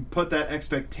Beauty put that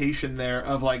expectation there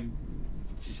of like,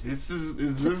 is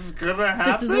this gonna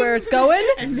happen? This is where it's going.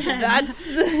 And then- That's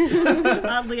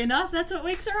Oddly enough, that's what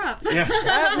wakes her up. Yeah.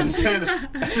 and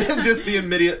then just the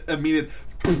immediate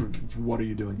what are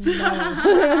you doing?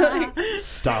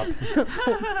 Stop.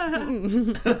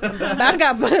 back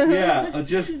up. Yeah,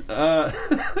 just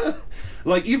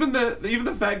like even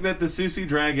the fact that the Sushi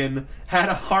dragon had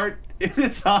a heart in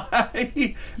its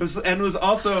eye and was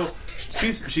also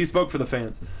she spoke for the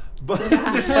fans, but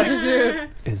just like,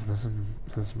 is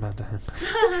this about to happen?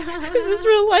 Is this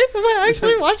real life? Am I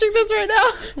actually watching this right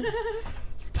now?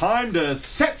 Time to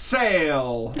set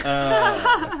sail.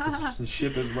 The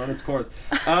ship has run its course.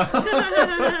 Well,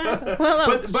 that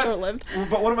was short-lived.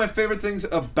 But one of my favorite things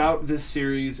about this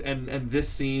series and this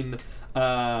scene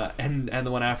and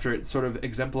the one after it sort of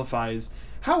exemplifies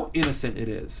how innocent it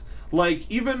is.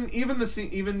 Like even the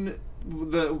scene,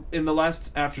 in the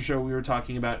last after show we were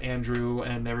talking about Andrew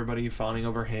and everybody fawning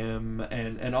over him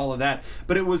and all of that,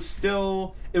 but it was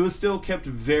still kept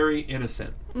very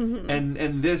innocent.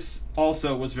 And this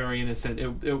also was very innocent.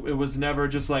 It was never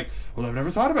just like, well, I've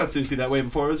never thought about Susie that way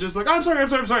before. It was just like, I'm sorry,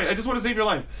 I just want to save your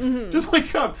life. Just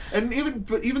wake up. And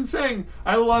even saying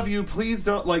I love you, please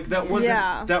don't, like, that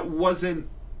wasn't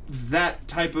that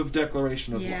type of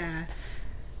declaration of love.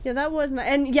 Yeah, that wasn't,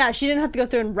 and yeah, she didn't have to go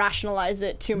through and rationalize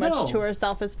it too much to No.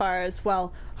 herself as far as,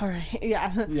 well, all right,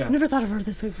 Yeah. I never thought of her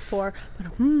this way before,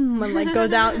 but and like go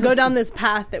down this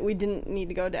path that we didn't need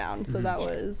to go down. So that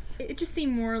was. It just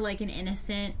seemed more like an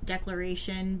innocent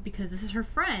declaration because this is her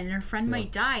friend, and her friend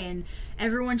might die, and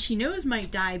everyone she knows might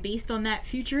die based on that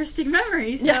futuristic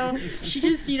memory. So she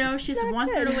just, she just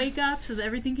wants her to wake up so that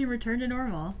everything can return to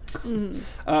normal.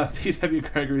 P.W.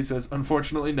 Gregory says,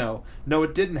 unfortunately, no,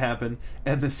 it didn't happen,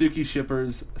 and the Suki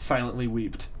shippers silently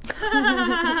weeped.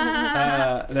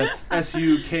 That's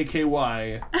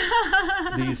SUKKY,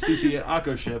 the Sushi and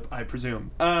Akko ship, I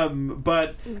presume.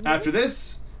 But after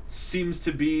this seems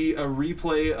to be a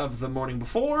replay of the morning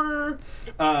before.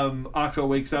 Akko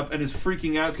wakes up and is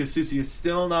freaking out because Susie is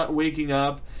still not waking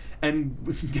up,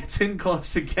 and gets in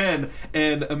close again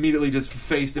and immediately just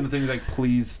faced into things like,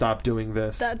 please stop doing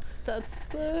this. That's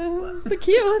the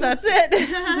cue. That's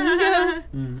it.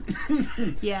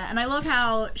 Yeah, and I love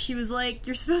how she was like,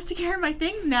 "You're supposed to carry my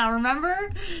things now,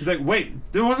 remember?" He's like, wait,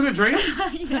 there wasn't a dream?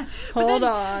 Yeah. Hold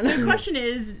on. The question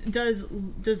is, does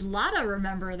Lada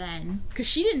remember then? Because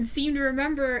she didn't seem to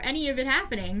remember any of it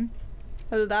happening.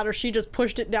 Either that, or she just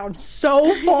pushed it down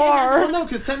so far. Well, no,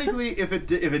 because technically, if it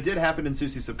did happen in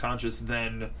Susie's subconscious,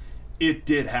 then it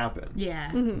did happen.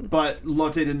 Yeah. But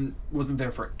Lotte wasn't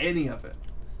there for any of it.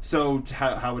 So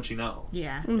how would she know?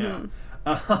 Yeah.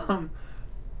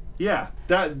 Yeah.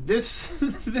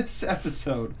 This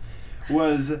episode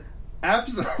was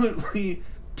absolutely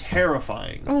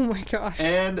terrifying. Oh my gosh.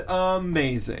 And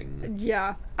amazing.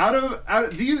 Yeah. Out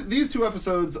of these two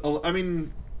episodes, I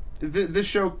mean, this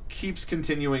show keeps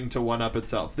continuing to one-up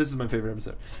itself. This is my favorite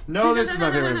episode. No, this is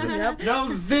my favorite episode. Yep.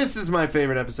 No, this is my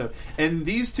favorite episode. And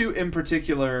these two in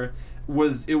particular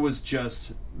was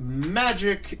just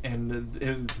magic,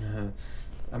 and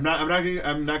I'm not going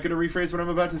to rephrase what I'm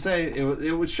about to say.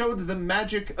 It showed the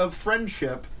magic of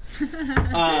friendship.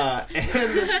 Allow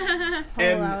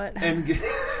it. And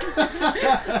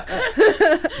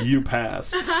you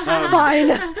pass. Fine.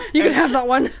 You can have that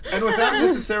one. And without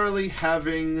necessarily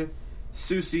having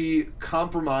Susie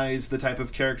compromise the type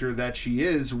of character that she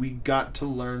is, we got to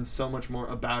learn so much more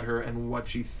about her and what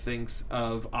she thinks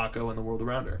of Akko and the world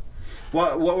around her.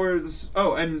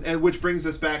 And which brings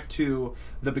us back to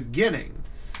the beginning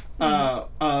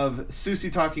of Susie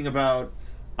talking about,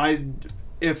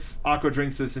 if Akko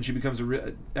drinks this and she becomes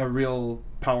a real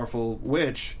powerful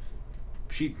witch,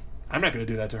 I'm not going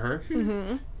to do that to her.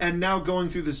 Mm-hmm. And now going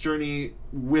through this journey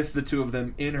with the two of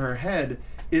them in her head,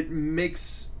 it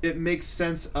makes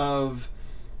sense of,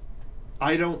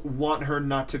 I don't want her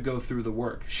not to go through the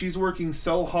work. She's working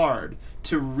so hard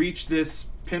to reach this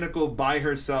pinnacle by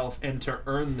herself and to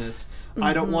earn this. Mm-hmm.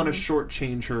 I don't want to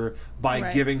shortchange her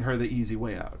by giving her the easy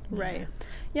way out. Right.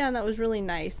 Yeah, and that was really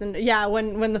nice. And yeah,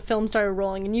 when the film started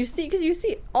rolling, and you see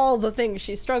all the things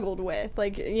she struggled with.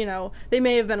 Like, you know, they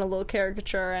may have been a little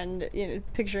caricature, and, you know,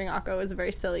 picturing Akko as a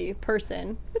very silly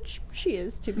person, which she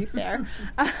is, to be fair.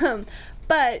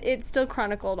 But it still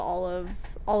chronicled all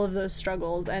of those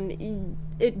struggles, and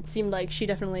it seemed like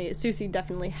Susie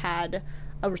definitely had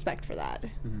a respect for that.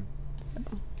 Mm-hmm.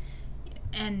 So.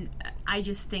 And I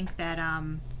just think that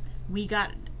we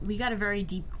got a very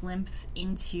deep glimpse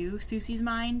into Susie's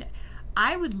mind.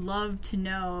 I would love to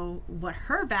know what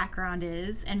her background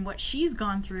is and what she's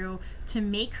gone through to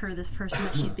make her this person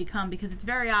that she's become, because it's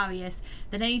very obvious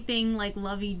that anything like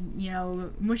lovey, you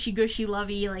know, mushy-gushy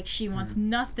lovey, like, she wants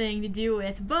nothing to do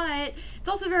with. But it's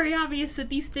also very obvious that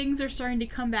these things are starting to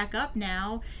come back up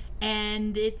now,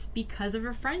 and it's because of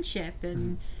her friendship.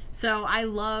 And so I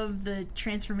love the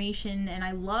transformation, and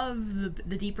I love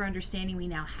the deeper understanding we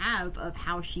now have of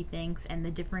how she thinks and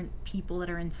the different people that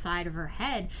are inside of her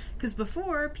head. Because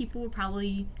before, people would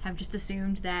probably have just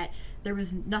assumed that there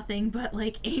was nothing but,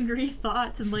 like, angry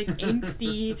thoughts and, like,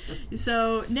 angsty.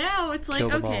 So now it's like,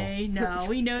 okay, no,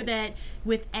 we know that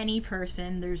with any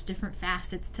person, there's different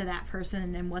facets to that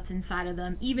person and what's inside of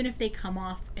them, even if they come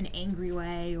off an angry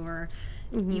way, or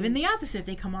even the opposite. If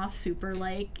they come off super,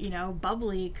 like, you know,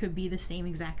 bubbly, it could be the same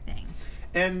exact thing.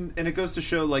 And it goes to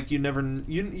show, like,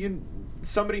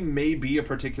 somebody may be a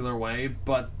particular way,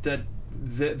 but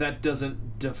that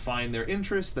doesn't define their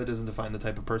interests. That doesn't define the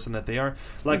type of person that they are.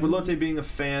 Like with Lotte being a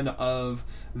fan of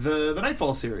the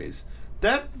Nightfall series,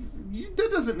 that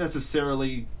doesn't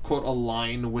necessarily, quote,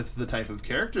 align with the type of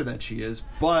character that she is,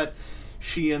 but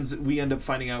we end up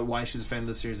finding out why she's a fan of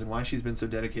the series and why she's been so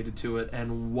dedicated to it,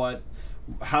 and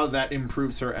how that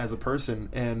improves her as a person.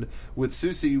 And with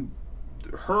Susie,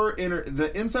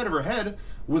 the inside of her head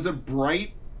was a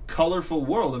bright, colorful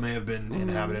world. It may have been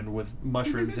inhabited with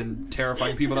mushrooms and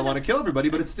terrifying people that want to kill everybody,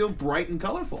 but it's still bright and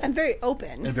colorful and very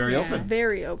open.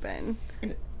 Very open.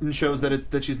 And shows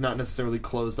that she's not necessarily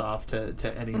closed off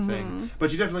to anything, but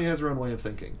she definitely has her own way of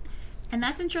thinking. And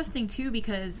that's interesting too,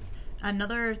 because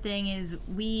another thing is,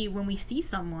 when we see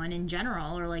someone in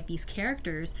general, or like these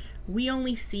characters, we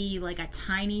only see like a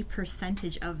tiny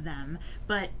percentage of them,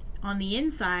 but on the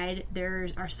inside there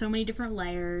are so many different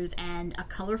layers and a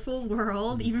colorful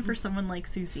world, even for someone like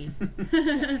Susie.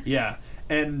 Yeah,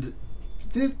 and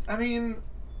this, I mean,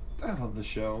 I love the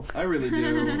show. I really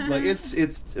do. Like,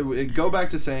 it's go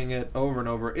back to saying it over and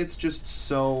over. It's just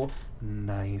so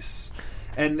nice.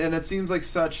 And that seems like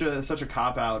such a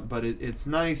cop out, but it's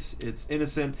nice, it's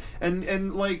innocent,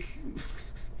 and like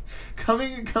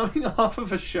coming off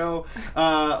of a show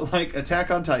like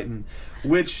Attack on Titan,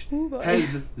 which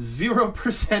has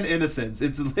 0% innocence.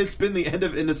 It's been the end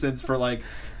of innocence for like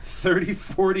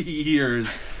 30-40 years,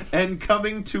 and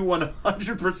coming to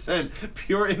 100%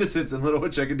 pure innocence in Little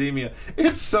Witch Academia,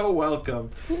 it's so welcome.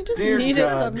 You just need it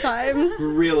sometimes.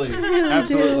 Really,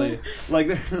 absolutely. Like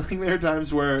there are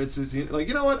times where it's just like,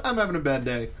 you know what, I'm having a bad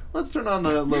day, let's turn on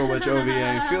the Little Witch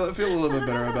OVA, feel a little bit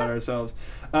better about ourselves.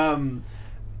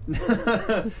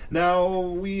 Now,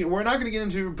 we're not going to get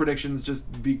into predictions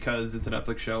just because it's a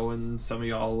Netflix show and some of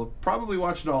y'all will probably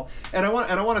watch it all. And I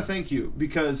want to thank you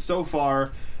because so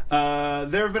far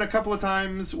there have been a couple of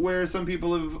times where some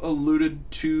people have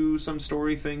alluded to some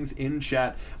story things in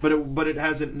chat, but it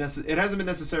hasn't been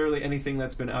necessarily anything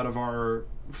that's been out of our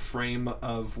frame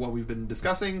of what we've been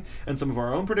discussing and some of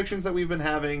our own predictions that we've been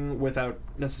having without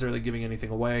necessarily giving anything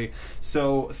away.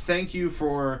 So thank you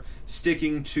for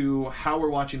sticking to how we're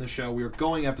watching the show. We're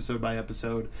going episode by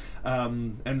episode,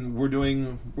 and we're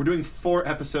doing 4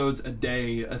 episodes a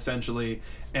day essentially,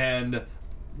 and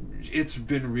it's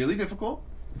been really difficult.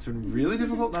 It's been really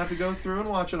difficult not to go through and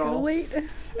watch it all. Wait.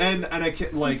 And I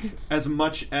can't, like, as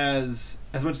much as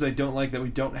I don't like that we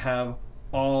don't have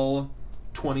all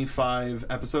 25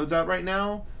 episodes out right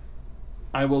now,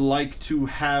 I will like to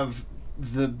have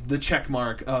the check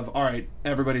mark of, all right,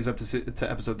 everybody's up to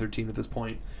episode 13 at this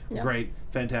point. Yeah. Great,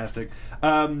 fantastic.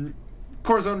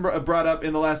 Corazon brought up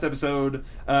in the last episode,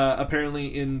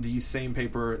 apparently in the same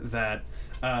paper that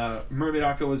Mermaid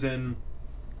Aqua was in,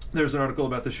 there's an article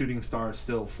about the shooting star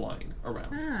still flying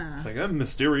around. It's like a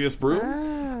mysterious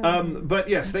broom. But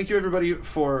yes, thank you everybody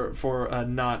for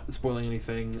not spoiling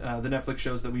anything. The Netflix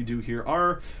shows that we do here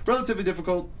are relatively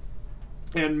difficult,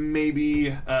 and maybe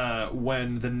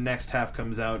when the next half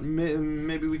comes out,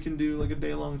 maybe we can do like a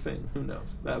day-long thing. Who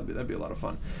knows? That'd be a lot of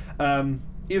fun.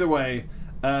 Either way,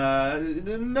 words,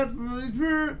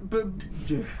 but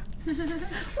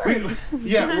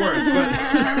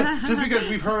just because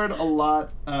we've heard a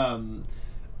lot.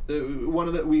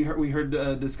 We heard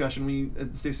a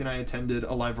discussion. Stacey and I attended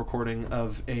a live recording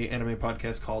of a anime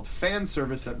podcast called Fan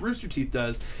Service that Rooster Teeth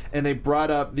does, and they brought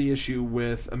up the issue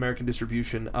with American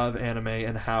distribution of anime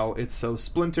and how it's so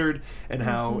splintered, and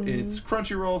how it's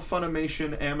Crunchyroll,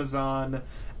 Funimation, Amazon,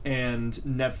 and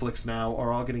Netflix now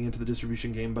are all getting into the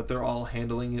distribution game, but they're all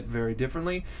handling it very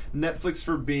differently. Netflix,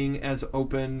 for being as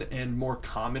open and more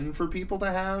common for people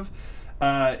to have,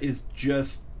 is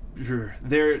just...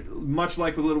 They're much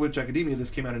like with Little Witch Academia. This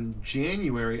came out in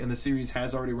January, and the series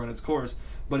has already run its course,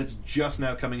 but it's just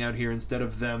now coming out here instead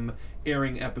of them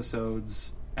airing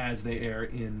episodes as they air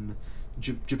in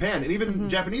Japan. And even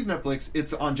Japanese Netflix,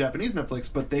 it's on Japanese Netflix,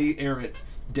 but they air it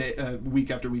week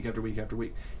after week after week after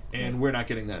week. And we're not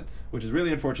getting that, which is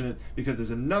really unfortunate, because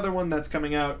there's another one that's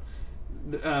coming out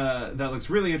that looks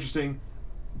really interesting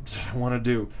that I want to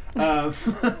do.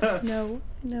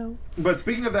 No. But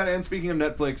speaking of that, and speaking of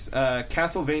Netflix,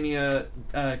 Castlevania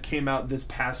came out this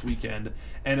past weekend,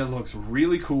 and it looks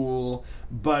really cool.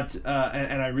 But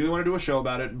and I really want to do a show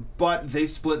about it. But they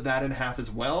split that in half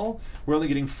as well. We're only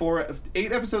getting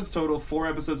 8 episodes total. 4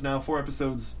 episodes now. 4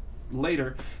 episodes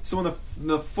later. So when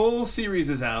the full series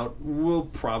is out, we'll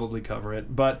probably cover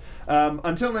it. But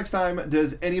until next time,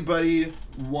 does anybody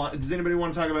want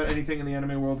to talk about anything in the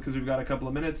anime world? Because we've got a couple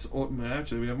of minutes. Or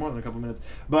actually, we have more than a couple of minutes.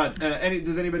 But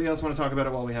does anybody else want to talk about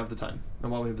it while we have the time and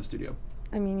while we have the studio?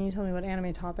 I mean, you tell me what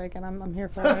anime topic, and I'm here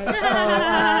for it.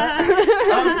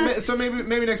 So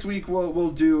maybe next week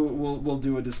we'll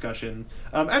do a discussion.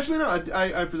 Actually, no.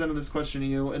 I presented this question to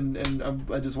you, and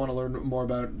I just want to learn more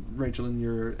about Rachel and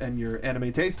your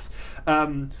anime tastes.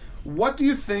 What do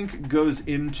you think goes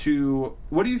into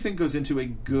a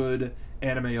good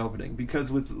anime opening? Because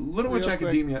with Little Witch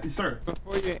Academia, sir.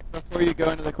 Before you go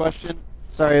into the question,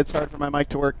 sorry, it's hard for my mic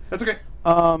to work. That's okay.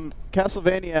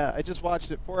 Castlevania, I just watched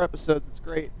it, 4 episodes, it's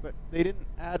great, but they didn't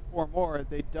add 4 more,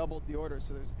 they doubled the order,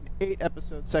 so there's an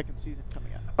 8-episode second season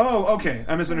coming out. Oh, okay,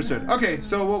 I misunderstood. Okay,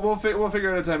 so we'll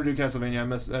figure out a time to do Castlevania. I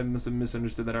must have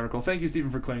misunderstood that article. Thank you, Stephen,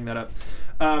 for clearing that up.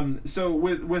 So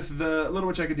with the Little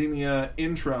Witch Academia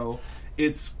intro,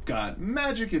 it's got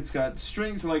magic, it's got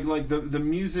strings, like the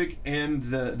music and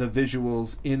the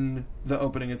visuals in the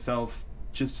opening itself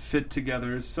just fit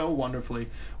together so wonderfully.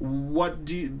 What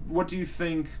do you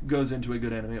think goes into a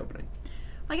good anime opening?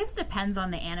 I guess it depends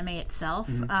on the anime itself.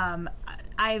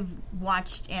 I've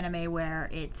watched anime where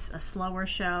it's a slower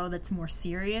show that's more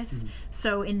serious.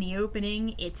 So in the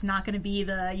opening, it's not going to be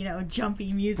the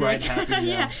jumpy music. Bright,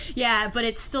 happy, yeah, but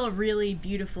it's still really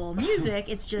beautiful music.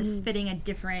 It's just fitting a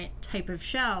different type of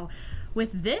show.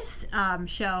 With this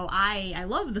show, I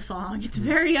love the song. It's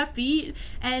very upbeat,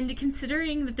 and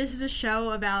considering that this is a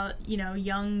show about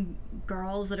young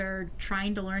girls that are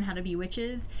trying to learn how to be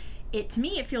witches, to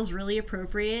me it feels really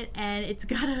appropriate, and it's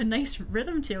got a nice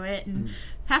rhythm to it, and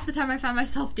half the time I find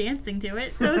myself dancing to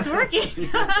it, so it's working.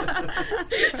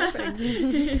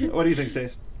 What do you think,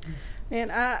 Stace? Man,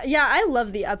 I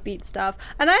love the upbeat stuff,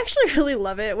 and I actually really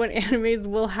love it when animes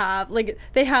will have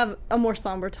they have a more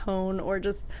somber tone, or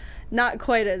just not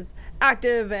quite as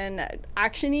active and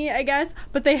actiony, I guess,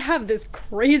 but they have this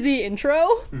crazy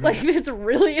intro, like it's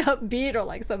really upbeat or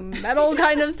like some metal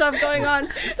kind of stuff going on.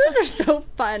 Those are so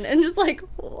fun and just like,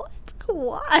 what?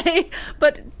 Why?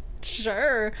 But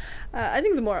sure. I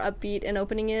think the more upbeat an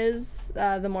opening is,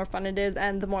 the more fun it is,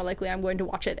 and the more likely I'm going to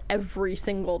watch it every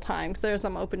single time. So there are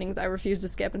some openings I refuse to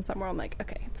skip, and some where I'm like,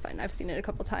 okay, it's fine. I've seen it a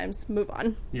couple times. Move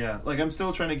on. Yeah, like I'm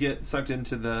still trying to get sucked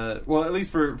into the, well, at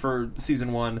least for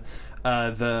season 1,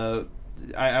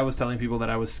 I was telling people that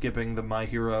I was skipping the My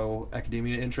Hero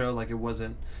Academia intro. Like I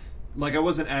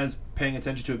wasn't as paying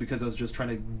attention to it because I was just trying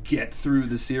to get through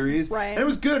the series. Right. And it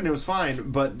was good and it was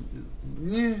fine, but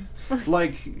it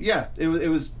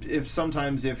was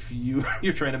if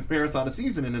you're trying to marathon a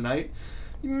season in a night,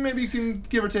 maybe you can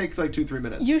give or take like 2-3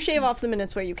 minutes. You shave off the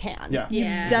minutes where you can. Yeah. You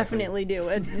Yeah. definitely do.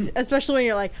 Especially when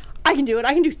you're like, I can do it.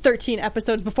 I can do 13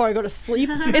 episodes before I go to sleep.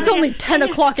 It's only 10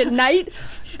 o'clock at night.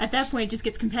 At that point, it just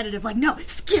gets competitive. Like, no,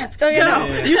 skip. Oh, yeah, go.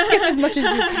 no. You skip as much as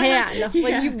you can.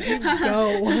 Like, you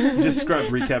go. Just scrub,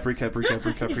 recap.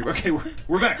 Okay,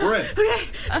 we're back. We're in.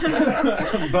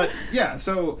 Okay. But yeah,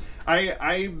 so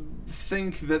I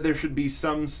think that there should be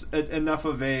enough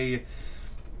of a.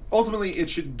 Ultimately, it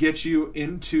should get you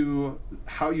into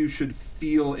how you should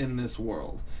feel in this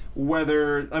world.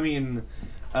 Whether, I mean,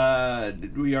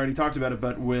 we already talked about it,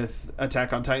 but with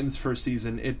Attack on Titan's first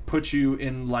season, it puts you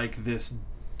in like this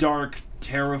dark,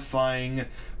 terrifying,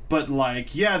 but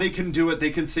like, yeah, they can do it,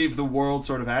 they can save the world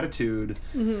sort of attitude.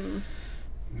 Mm-hmm.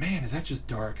 Man, is that just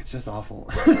dark? It's just awful.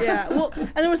 Yeah, well,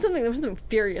 and there was something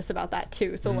furious about that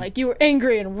too. So like, you were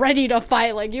angry and ready to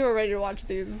fight. Like, you were ready to watch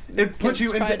these. It puts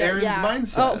you into Aaron's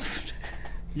mindset. Oh,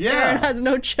 yeah. Aaron has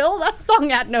no chill. That song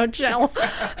had no chill.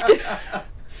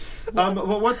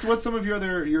 Well, what's some of your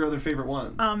other favorite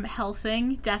ones?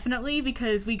 Hellsing, definitely,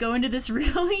 because we go into this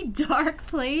really dark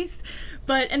place,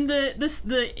 and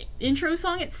the intro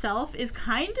song itself is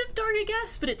kind of dark, I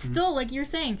guess, but it's still, like you're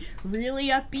saying, really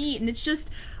upbeat, and it's just,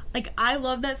 like, I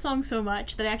love that song so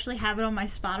much that I actually have it on my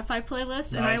Spotify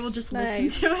playlist, and I will just listen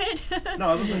to it. No,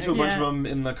 I was listening to a bunch of them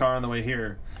in the car on the way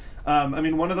here. I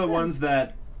mean, one of the ones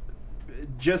that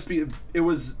it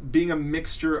was being a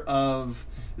mixture of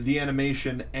the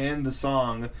animation and the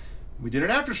song. We did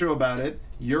an after show about it,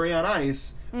 Yuri on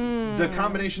Ice. The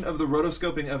combination of the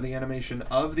rotoscoping of the animation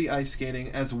of the ice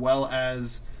skating as well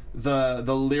as the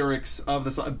lyrics of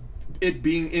the song, it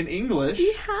being in English.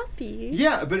 Be happy.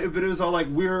 Yeah, but it was all like,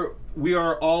 we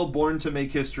are all born to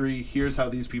make history. Here's how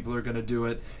these people are going to do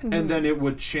it. Mm-hmm. And then it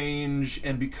would change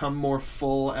and become more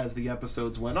full as the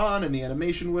episodes went on, and the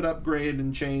animation would upgrade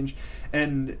and change.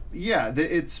 And yeah,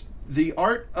 it's the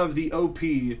art of the OP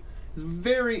is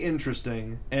very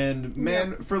interesting. And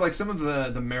man, for like some of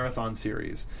the marathon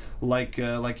series, like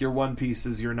your One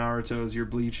Pieces, your Naruto's, your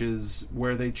Bleaches,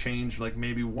 where they change like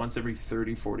maybe once every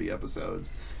 30-40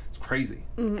 episodes. It's crazy.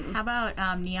 Mm-hmm. How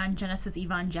about Neon Genesis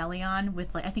Evangelion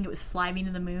with, like, I think it was Fly Me to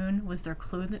the Moon was their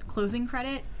closing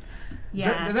credit?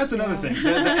 Yeah. And that's another thing.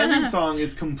 The ending song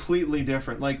is completely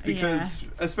different. Like, because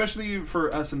especially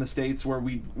for us in the States where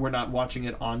we're not watching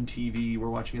it on TV, we're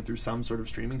watching it through some sort of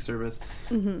streaming service,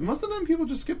 most of the time people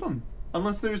just skip them.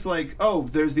 Unless there's like, oh,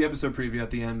 there's the episode preview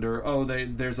at the end, or oh,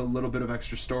 there's a little bit of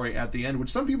extra story at the end, which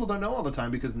some people don't know all the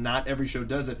time because not every show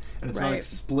does it, and it's not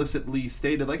explicitly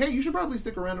stated like, hey, you should probably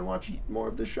stick around and watch more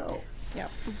of this show. Yeah.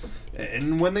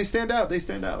 And when they stand out, they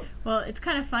stand out. Well, it's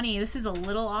kind of funny. This is a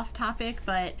little off topic,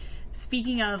 but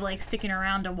speaking of like sticking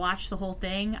around to watch the whole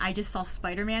thing, I just saw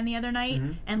Spider-Man the other night,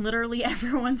 and literally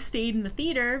everyone stayed in the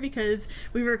theater because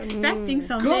we were expecting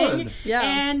something. Good. Yeah.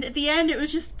 And at the end, it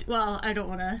was just, well, I don't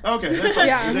want to. Okay, that's fine.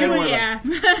 Yeah. Don't worry about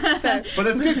it. Yeah. But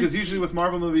that's good because usually with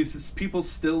Marvel movies, people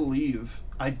still leave.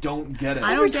 I don't get it.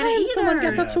 I Every don't get time it someone either.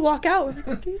 gets up to walk out, we're like,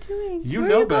 what are you doing? You Where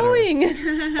know are you better.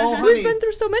 going? Oh, honey, We've been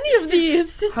through so many of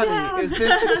these. honey,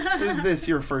 is this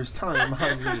your first time,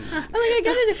 honey? I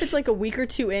get it if it's like a week or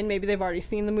two in, maybe they've already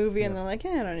seen the movie and they're like,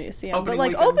 I don't need to see it. Opening But like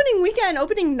weekend? opening weekend,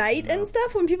 opening night and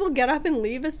stuff, when people get up and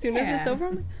leave as soon as it's over,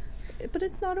 I'm like, but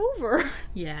it's not over.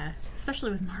 Yeah,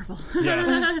 especially with Marvel.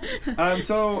 Yeah.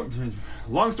 So,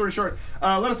 long story short,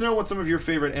 let us know what some of your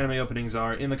favorite anime openings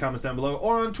are in the comments down below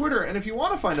or on Twitter. And if you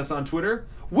want to find us on Twitter,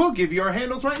 we'll give you our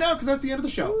handles right now because that's the end of the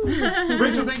show.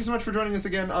 Rachel, thank you so much for joining us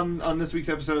again on this week's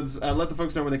episodes. Let the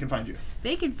folks know where they can find you.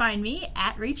 They can find me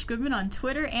at Rach Goodman on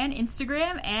Twitter and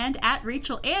Instagram, and at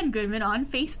Rachel Ann Goodman on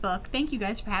Facebook. Thank you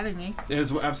guys for having me. It was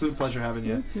an absolute pleasure having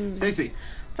you. Stacey.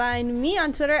 find me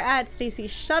on Twitter at Stacey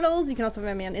Shuttles. You can also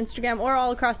find me on Instagram or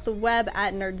all across the web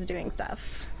at Nerds Doing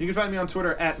Stuff. You can find me on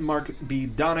Twitter at Mark B.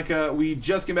 Donica. We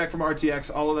just came back from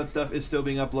RTX. All of that stuff is still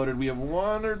being uploaded. We have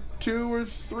 1 or 2 or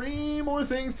 3 more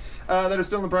things that are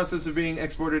still in the process of being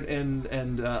exported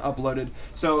and uploaded.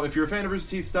 So if you're a fan of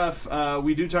Rooster Teeth stuff,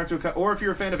 we do talk to or if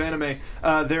you're a fan of anime,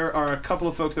 there are a couple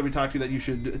of folks that we talked to that you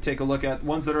should take a look at.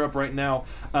 Ones that are up right now,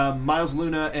 Miles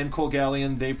Luna and Cole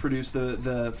Gallion, they produce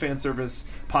the fan service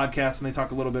podcast, and they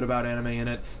talk a little bit about anime in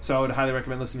it. So I would highly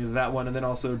recommend listening to that one. And then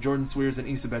also Jordan Swears and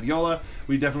Issa Badiola.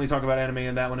 We definitely talk about anime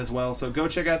in that one as well. So go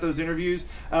check out those interviews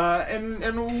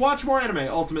and watch more anime.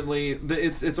 Ultimately,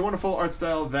 it's a wonderful art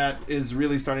style that is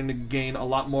really starting to gain a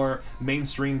lot more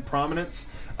mainstream prominence.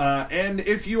 And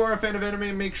if you are a fan of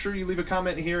anime, make sure you leave a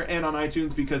comment here and on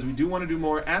iTunes, because we do want to do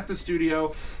more at the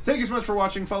studio. Thank you so much for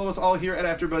watching. Follow us all here at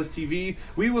AfterBuzz TV.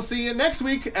 We will see you next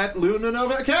week at Luna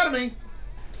Nova Academy.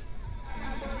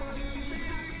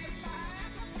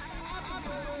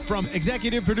 From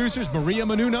executive producers Maria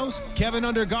Menounos, Kevin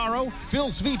Undergaro, Phil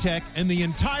Svitek, and the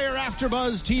entire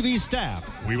AfterBuzz TV staff,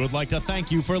 we would like to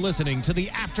thank you for listening to the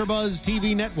AfterBuzz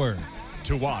TV network.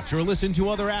 To watch or listen to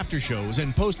other after shows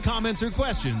and post comments or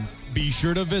questions, be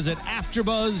sure to visit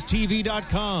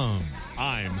AfterBuzzTV.com.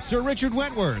 I'm Sir Richard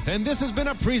Wentworth, and this has been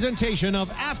a presentation of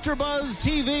AfterBuzz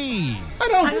TV. I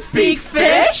don't speak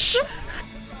fish!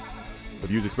 The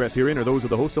views expressed herein are those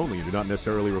of the hosts only and do not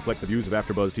necessarily reflect the views of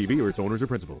AfterBuzz TV or its owners or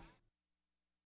principals.